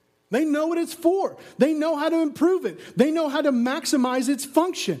 They know what it's for. They know how to improve it. They know how to maximize its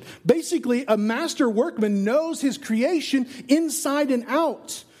function. Basically, a master workman knows his creation inside and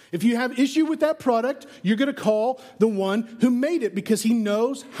out. If you have issue with that product, you're going to call the one who made it because he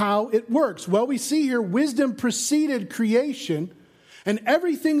knows how it works. Well, we see here wisdom preceded creation, and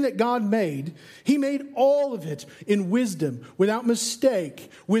everything that God made, he made all of it in wisdom, without mistake,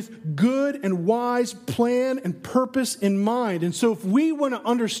 with good and wise plan and purpose in mind. And so if we want to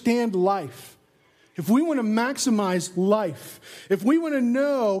understand life, if we want to maximize life, if we want to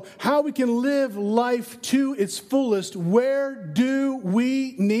know how we can live life to its fullest, where do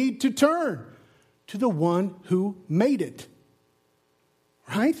we need to turn? To the one who made it.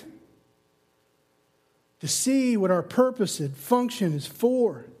 Right? To see what our purpose and function is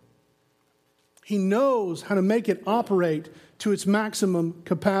for. He knows how to make it operate to its maximum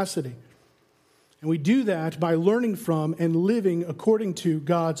capacity. And we do that by learning from and living according to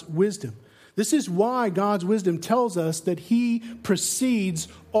God's wisdom. This is why God's wisdom tells us that he precedes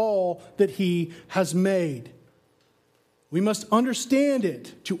all that he has made. We must understand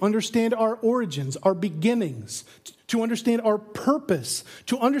it to understand our origins, our beginnings, to understand our purpose,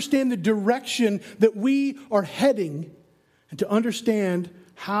 to understand the direction that we are heading, and to understand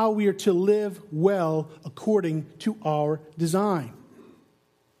how we are to live well according to our design.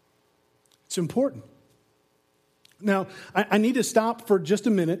 It's important. Now, I need to stop for just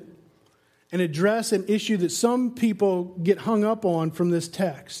a minute and address an issue that some people get hung up on from this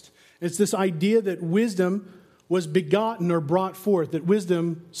text. It's this idea that wisdom was begotten or brought forth, that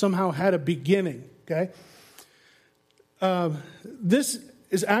wisdom somehow had a beginning, okay? This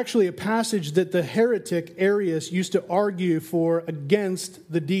is actually a passage that the heretic Arius used to argue for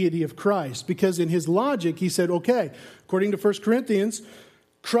against the deity of Christ, because in his logic, he said, okay, according to 1 Corinthians,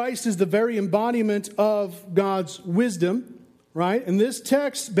 Christ is the very embodiment of God's wisdom, right? And this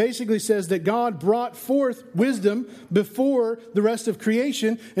text basically says that God brought forth wisdom before the rest of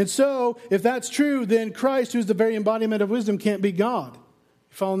creation. And so, if that's true, then Christ, who's the very embodiment of wisdom, can't be God. You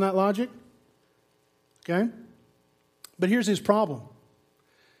following that logic? Okay? But here's his problem.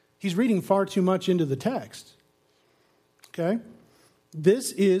 He's reading far too much into the text. Okay?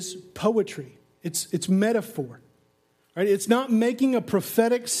 This is poetry. It's metaphor. Right? It's not making a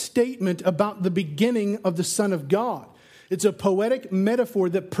prophetic statement about the beginning of the Son of God. It's a poetic metaphor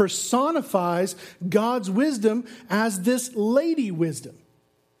that personifies God's wisdom as this lady wisdom.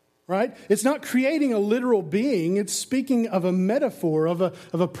 Right? It's not creating a literal being. It's speaking of a metaphor, of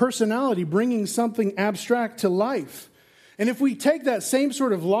a personality, bringing something abstract to life. And if we take that same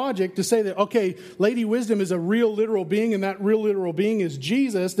sort of logic to say that, okay, Lady Wisdom is a real literal being and that real literal being is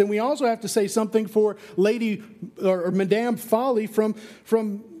Jesus, then we also have to say something for Lady or Madame Folly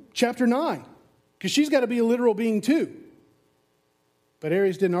from chapter 9. Because she's got to be a literal being too. But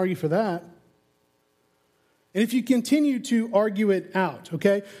Arius didn't argue for that. And if you continue to argue it out,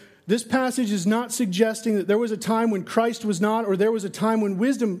 okay, this passage is not suggesting that there was a time when Christ was not, or there was a time when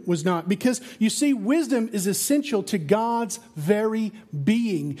wisdom was not. Because, you see, wisdom is essential to God's very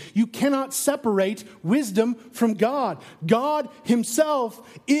being. You cannot separate wisdom from God. God himself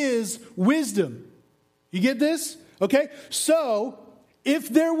is wisdom. You get this? Okay? So, if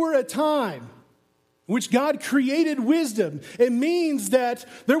there were a time which God created wisdom, it means that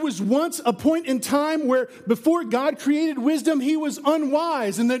there was once a point in time where before God created wisdom, he was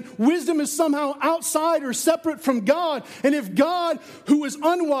unwise, and that wisdom is somehow outside or separate from God. And if God, who was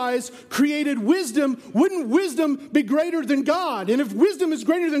unwise, created wisdom, wouldn't wisdom be greater than God? And if wisdom is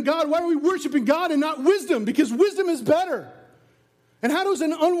greater than God, why are we worshiping God and not wisdom? Because wisdom is better. And how does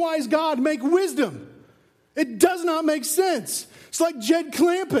an unwise God make wisdom? It does not make sense. It's like Jed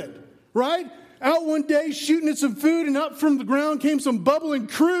Clampett, right? Out one day shooting at some food, and up from the ground came some bubbling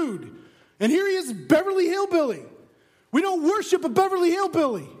crude. And here he is, Beverly Hillbilly. We don't worship a Beverly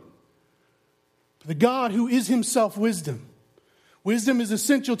Hillbilly. But the God who is himself wisdom. Wisdom is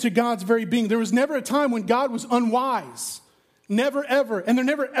essential to God's very being. There was never a time when God was unwise. Never, ever. And there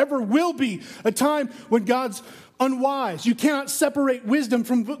never, ever will be a time when God's unwise. You cannot separate wisdom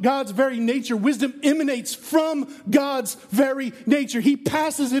from God's very nature. Wisdom emanates from God's very nature. He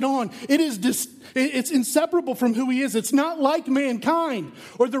passes it on. It's inseparable from who he is. It's not like mankind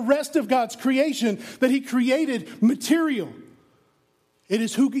or the rest of God's creation that he created material. It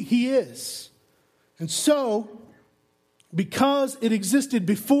is who he is. And so, because it existed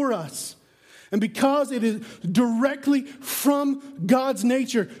before us, and because it is directly from God's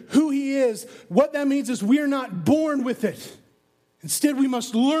nature, who he is, what that means is we are not born with it. Instead, we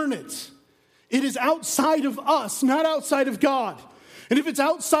must learn it. It is outside of us, not outside of God. And if it's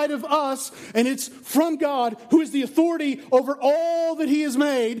outside of us and it's from God, who is the authority over all that he has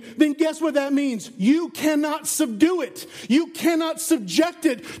made, then guess what that means? You cannot subdue it. You cannot subject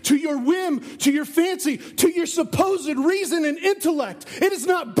it to your whim, to your fancy, to your supposed reason and intellect. It is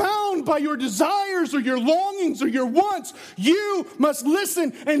not bound by your desires or your longings or your wants. You must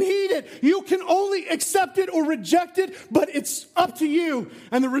listen and heed it. You can only accept it or reject it, but it's up to you.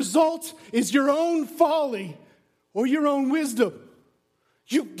 And the result is your own folly or your own wisdom.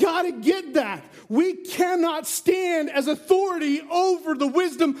 You got to get that. We cannot stand as authority over the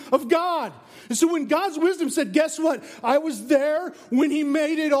wisdom of God. And so when God's wisdom said, guess what? I was there when he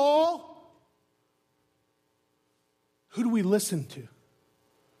made it all. Who do we listen to?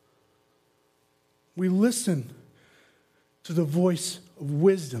 We listen to the voice of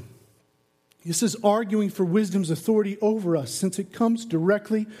wisdom. This is arguing for wisdom's authority over us, since it comes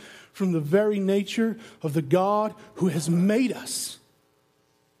directly from the very nature of the God who has made us.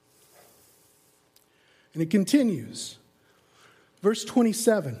 And it continues. Verse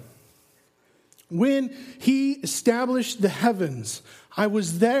 27. When he established the heavens, I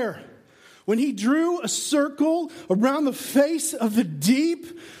was there When he drew a circle around the face of the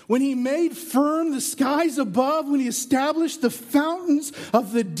deep, when he made firm the skies above, when he established the fountains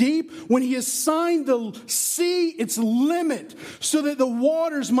of the deep, when he assigned the sea its limit so that the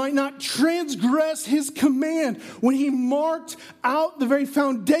waters might not transgress his command, when he marked out the very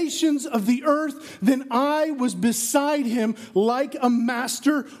foundations of the earth, then I was beside him like a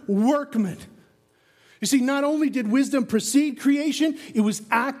master workman. You see, not only did wisdom precede creation, it was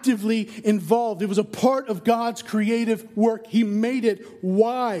actively involved. It was a part of God's creative work. He made it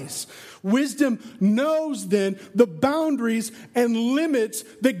wise. Wisdom knows then the boundaries and limits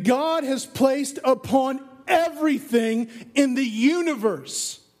that God has placed upon everything in the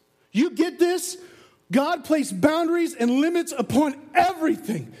universe. You get this? God placed boundaries and limits upon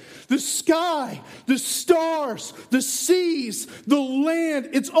everything. The sky, the stars, the seas, the land,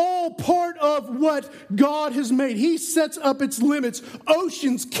 it's all part of what God has made. He sets up its limits.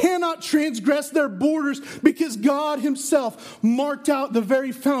 Oceans cannot transgress their borders because God himself marked out the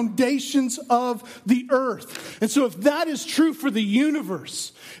very foundations of the earth. And so if that is true for the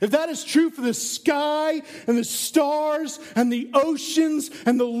universe, if that is true for the sky and the stars and the oceans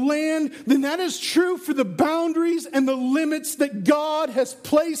and the land, then that is true for the boundaries and the limits that God has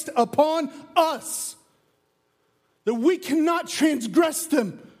placed upon us. That we cannot transgress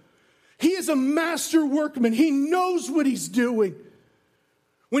them. He is a master workman. He knows what he's doing.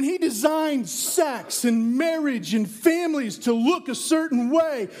 When he designed sex and marriage and families to look a certain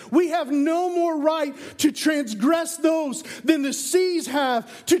way, we have no more right to transgress those than the seas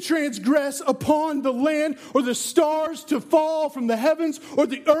have to transgress upon the land, or the stars to fall from the heavens, or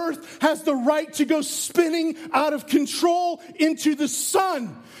the earth has the right to go spinning out of control into the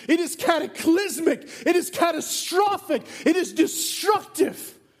sun. It is cataclysmic. It is catastrophic. It is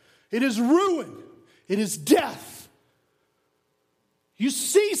destructive. It is ruin. It is death. You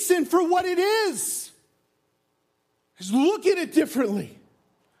see sin for what it is. Just look at it differently.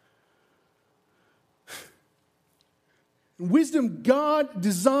 In wisdom, God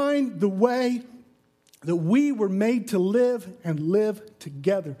designed the way that we were made to live and live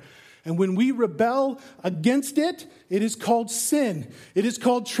together. And when we rebel against it, it is called sin. It is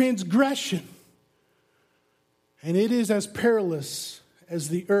called transgression. And it is as perilous as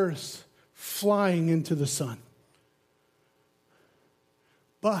the earth flying into the sun.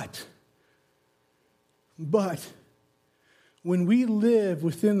 But when we live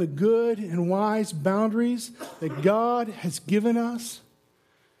within the good and wise boundaries that God has given us,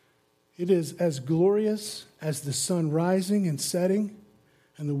 it is as glorious as the sun rising and setting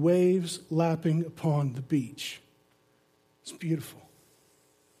and the waves lapping upon the beach. It's beautiful.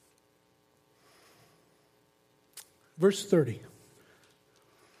 Verse 30. It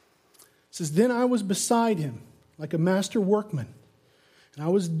says, "Then I was beside him like a master workman, and I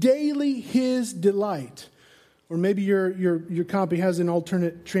was daily his delight." Or maybe your copy has an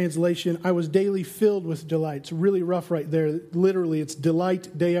alternate translation. "I was daily filled with delight." It's really rough right there. Literally, it's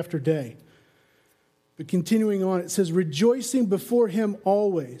delight day after day. But continuing on, it says, "Rejoicing before him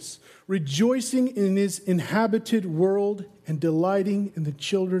always, rejoicing in his inhabited world, and delighting in the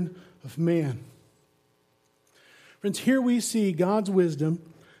children of man." Friends, here we see God's wisdom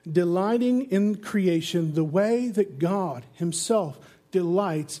delighting in creation the way that God himself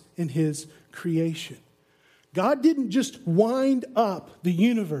delights in his creation. God didn't just wind up the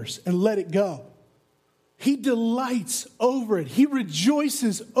universe and let it go. He delights over it. He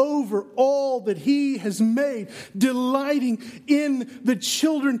rejoices over all that he has made, delighting in the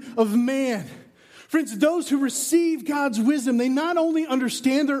children of man. Friends, those who receive God's wisdom, they not only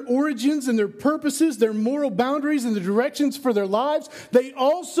understand their origins and their purposes, their moral boundaries and the directions for their lives, they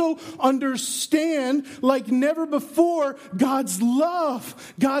also understand, like never before, God's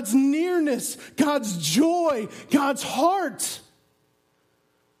love, God's nearness, God's joy, God's heart.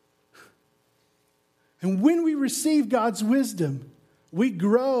 And when we receive God's wisdom, we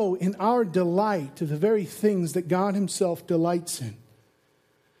grow in our delight to the very things that God himself delights in.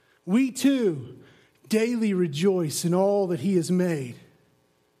 We too daily rejoice in all that he has made.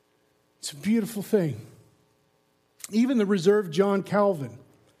 It's a beautiful thing. Even the reserved John Calvin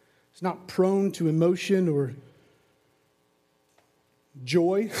is not prone to emotion or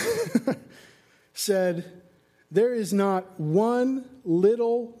joy, said, "There is not one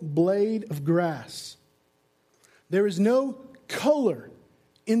little blade of grass. There is no color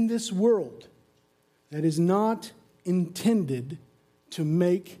in this world that is not intended to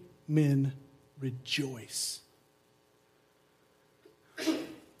make men rejoice."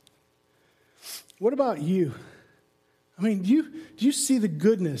 What about you? I mean, do you see the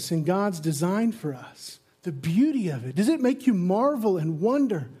goodness in God's design for us? The beauty of it? Does it make you marvel and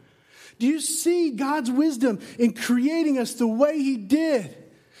wonder? Do you see God's wisdom in creating us the way He did?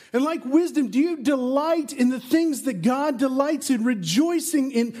 And like wisdom, do you delight in the things that God delights in,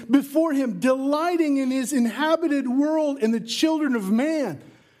 rejoicing in before Him, delighting in His inhabited world and the children of man?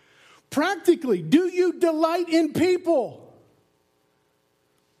 Practically, do you delight in people?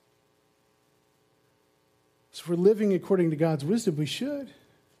 So if we're living according to God's wisdom, we should.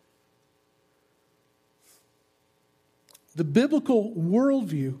 The biblical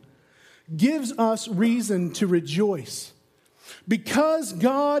worldview gives us reason to rejoice. Because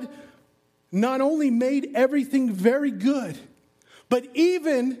God not only made everything very good, but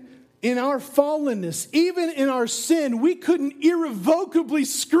even in our fallenness, even in our sin, we couldn't irrevocably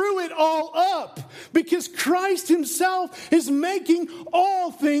screw it all up because Christ Himself is making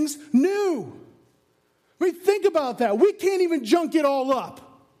all things new. I mean, think about that. We can't even junk it all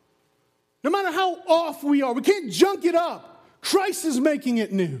up. No matter how off we are, we can't junk it up. Christ is making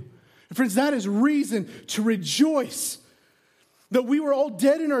it new. And friends, that is reason to rejoice. That we were all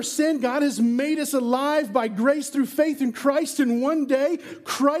dead in our sin. God has made us alive by grace through faith in Christ. And one day,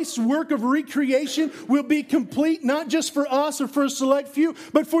 Christ's work of recreation will be complete, not just for us or for a select few,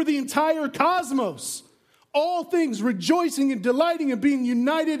 but for the entire cosmos. All things rejoicing and delighting and being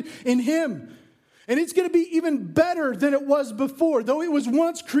united in Him. And it's going to be even better than it was before. Though it was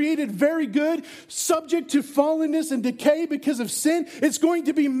once created very good, subject to fallenness and decay because of sin, it's going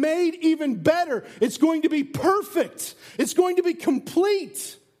to be made even better. It's going to be perfect. It's going to be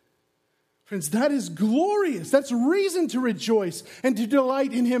complete. Friends, that is glorious. That's reason to rejoice and to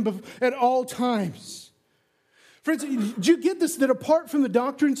delight in Him at all times. Friends, do you get this? That apart from the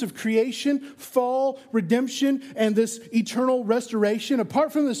doctrines of creation, fall, redemption, and this eternal restoration,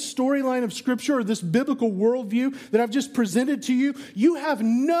 apart from the storyline of Scripture or this biblical worldview that I've just presented to you, you have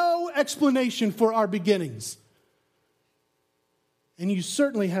no explanation for our beginnings. And you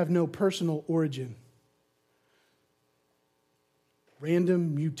certainly have no personal origin.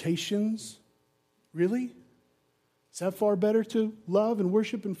 Random mutations? Really? Is that far better to love and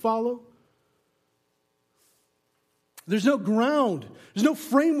worship and follow? There's no ground. There's no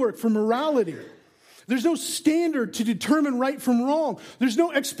framework for morality. There's no standard to determine right from wrong. There's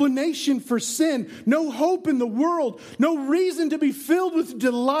no explanation for sin. No hope in the world. No reason to be filled with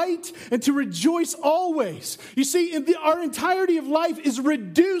delight and to rejoice always. You see, our entirety of life is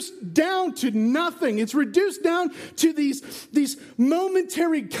reduced down to nothing. It's reduced down to these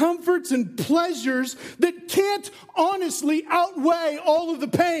momentary comforts and pleasures that can't honestly outweigh all of the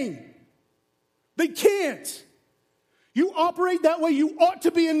pain. They can't. You operate that way, you ought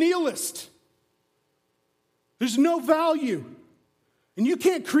to be a nihilist. There's no value. And you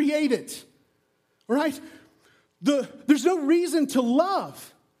can't create it. Right? There's no reason to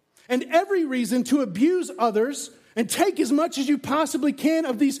love. And every reason to abuse others and take as much as you possibly can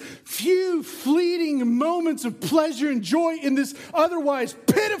of these few fleeting moments of pleasure and joy in this otherwise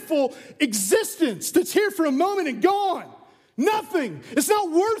pitiful existence that's here for a moment and gone. Nothing. It's not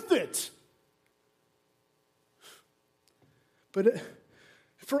worth it. But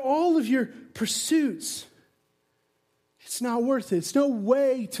for all of your pursuits, it's not worth it. It's no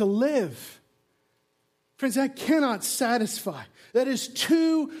way to live. Friends, that cannot satisfy. That is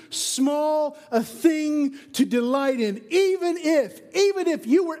too small a thing to delight in, even if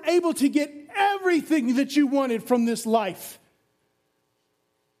you were able to get everything that you wanted from this life.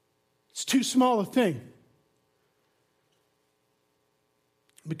 It's too small a thing.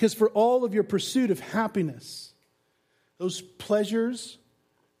 Because for all of your pursuit of happiness, those pleasures,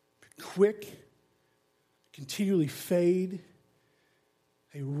 quick, continually fade,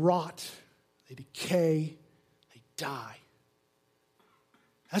 they rot, they decay, they die.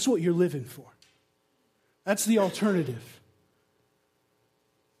 That's what you're living for. That's the alternative.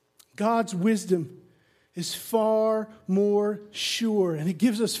 God's wisdom is far more sure, and it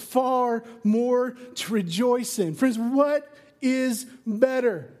gives us far more to rejoice in. Friends, what is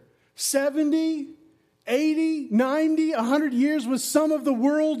better? 70, 80, 90, 100 years with some of the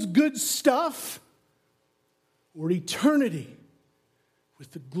world's good stuff, or eternity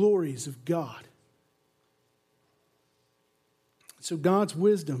with the glories of God? So God's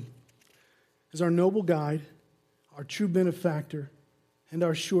wisdom is our noble guide, our true benefactor, and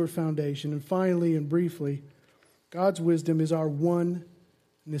our sure foundation. And finally and briefly, God's wisdom is our one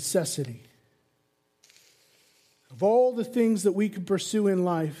necessity. Of all the things that we could pursue in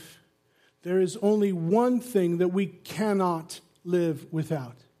life, there is only one thing that we cannot live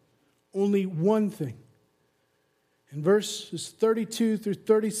without. Only one thing. In verses 32 through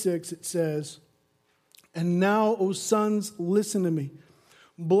 36, it says, "And now, O sons, listen to me.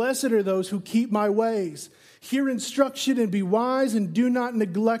 Blessed are those who keep my ways. Hear instruction and be wise and do not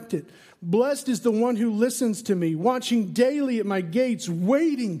neglect it. Blessed is the one who listens to me, watching daily at my gates,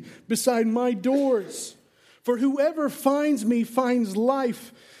 waiting beside my doors. For whoever finds me finds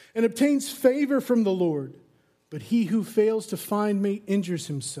life and obtains favor from the Lord. But he who fails to find me injures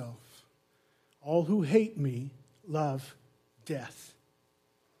himself. All who hate me love death.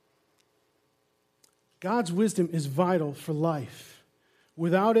 God's wisdom is vital for life.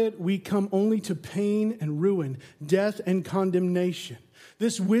 Without it, we come only to pain and ruin, death and condemnation.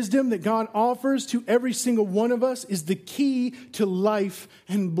 This wisdom that God offers to every single one of us is the key to life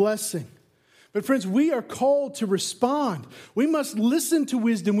and blessing. But friends, we are called to respond. We must listen to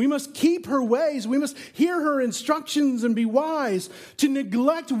wisdom. We must keep her ways. We must hear her instructions and be wise. To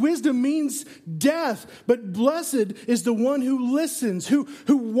neglect wisdom means death. But blessed is the one who listens, who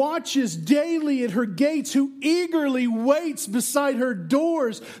watches daily at her gates, who eagerly waits beside her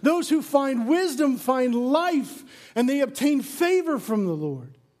doors. Those who find wisdom find life, and they obtain favor from the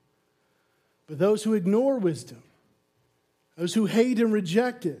Lord. But those who ignore wisdom, those who hate and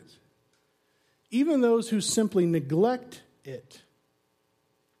reject it, even those who simply neglect it,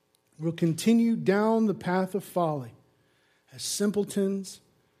 will continue down the path of folly as simpletons,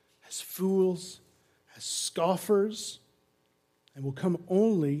 as fools, as scoffers, and will come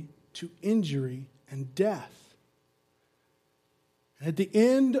only to injury and death. And at the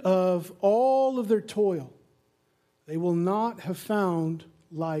end of all of their toil, they will not have found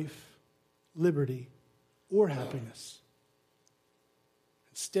life, liberty, or happiness.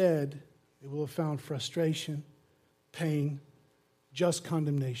 Instead, they will have found frustration, pain, just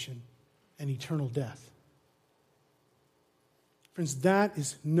condemnation, and eternal death. Friends, that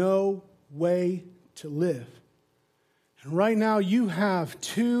is no way to live. And right now you have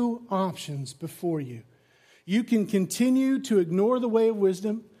two options before you. You can continue to ignore the way of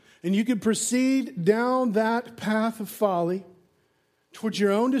wisdom, and you can proceed down that path of folly towards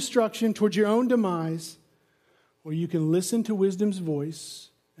your own destruction, towards your own demise, or you can listen to wisdom's voice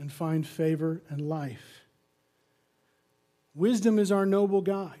and find favor and life. Wisdom is our noble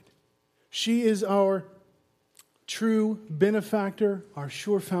guide. She is our true benefactor, our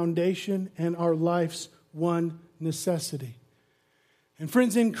sure foundation, and our life's one necessity. And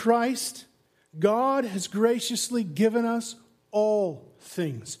friends, in Christ, God has graciously given us all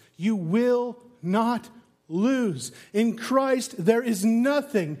things. You will not lose. In Christ, there is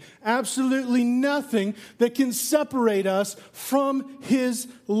nothing, absolutely nothing, that can separate us from His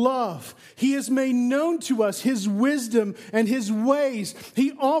love. He has made known to us His wisdom and His ways.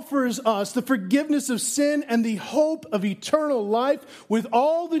 He offers us the forgiveness of sin and the hope of eternal life with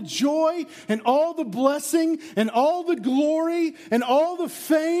all the joy and all the blessing and all the glory and all the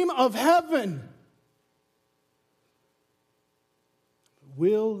fame of heaven.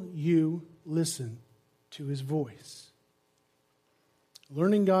 Will you listen to His voice?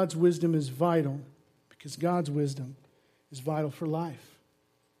 Learning God's wisdom is vital because God's wisdom is vital for life.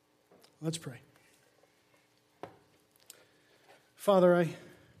 Let's pray. Father, I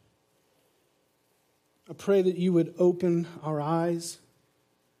pray that you would open our eyes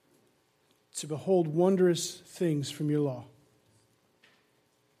to behold wondrous things from your law.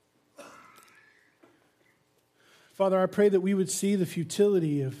 Father, I pray that we would see the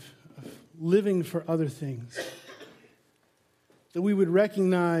futility of living for other things. That we would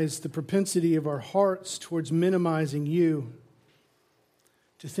recognize the propensity of our hearts towards minimizing you.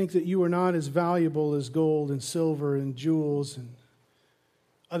 To think that you are not as valuable as gold and silver and jewels and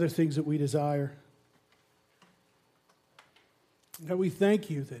other things that we desire. God, we thank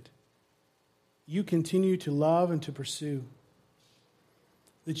you that you continue to love and to pursue.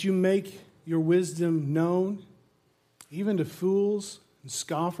 That you make your wisdom known even to fools and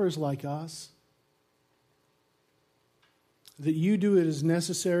scoffers like us, that you do it as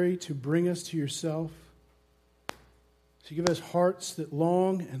necessary to bring us to yourself, to give us hearts that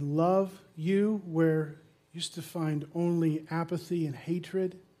long and love you where used to find only apathy and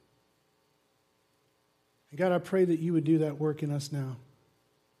hatred. And God, I pray that you would do that work in us now.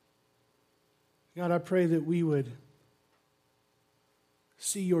 God, I pray that we would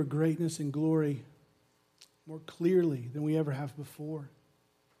see your greatness and glory more clearly than we ever have before.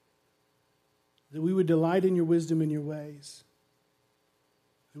 That we would delight in your wisdom and your ways.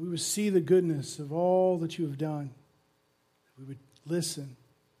 That we would see the goodness of all that you have done. That we would listen,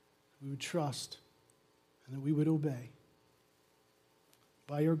 that we would trust, and that we would obey.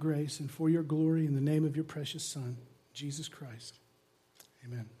 By your grace and for your glory, in the name of your precious Son, Jesus Christ.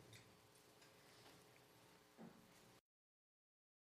 Amen.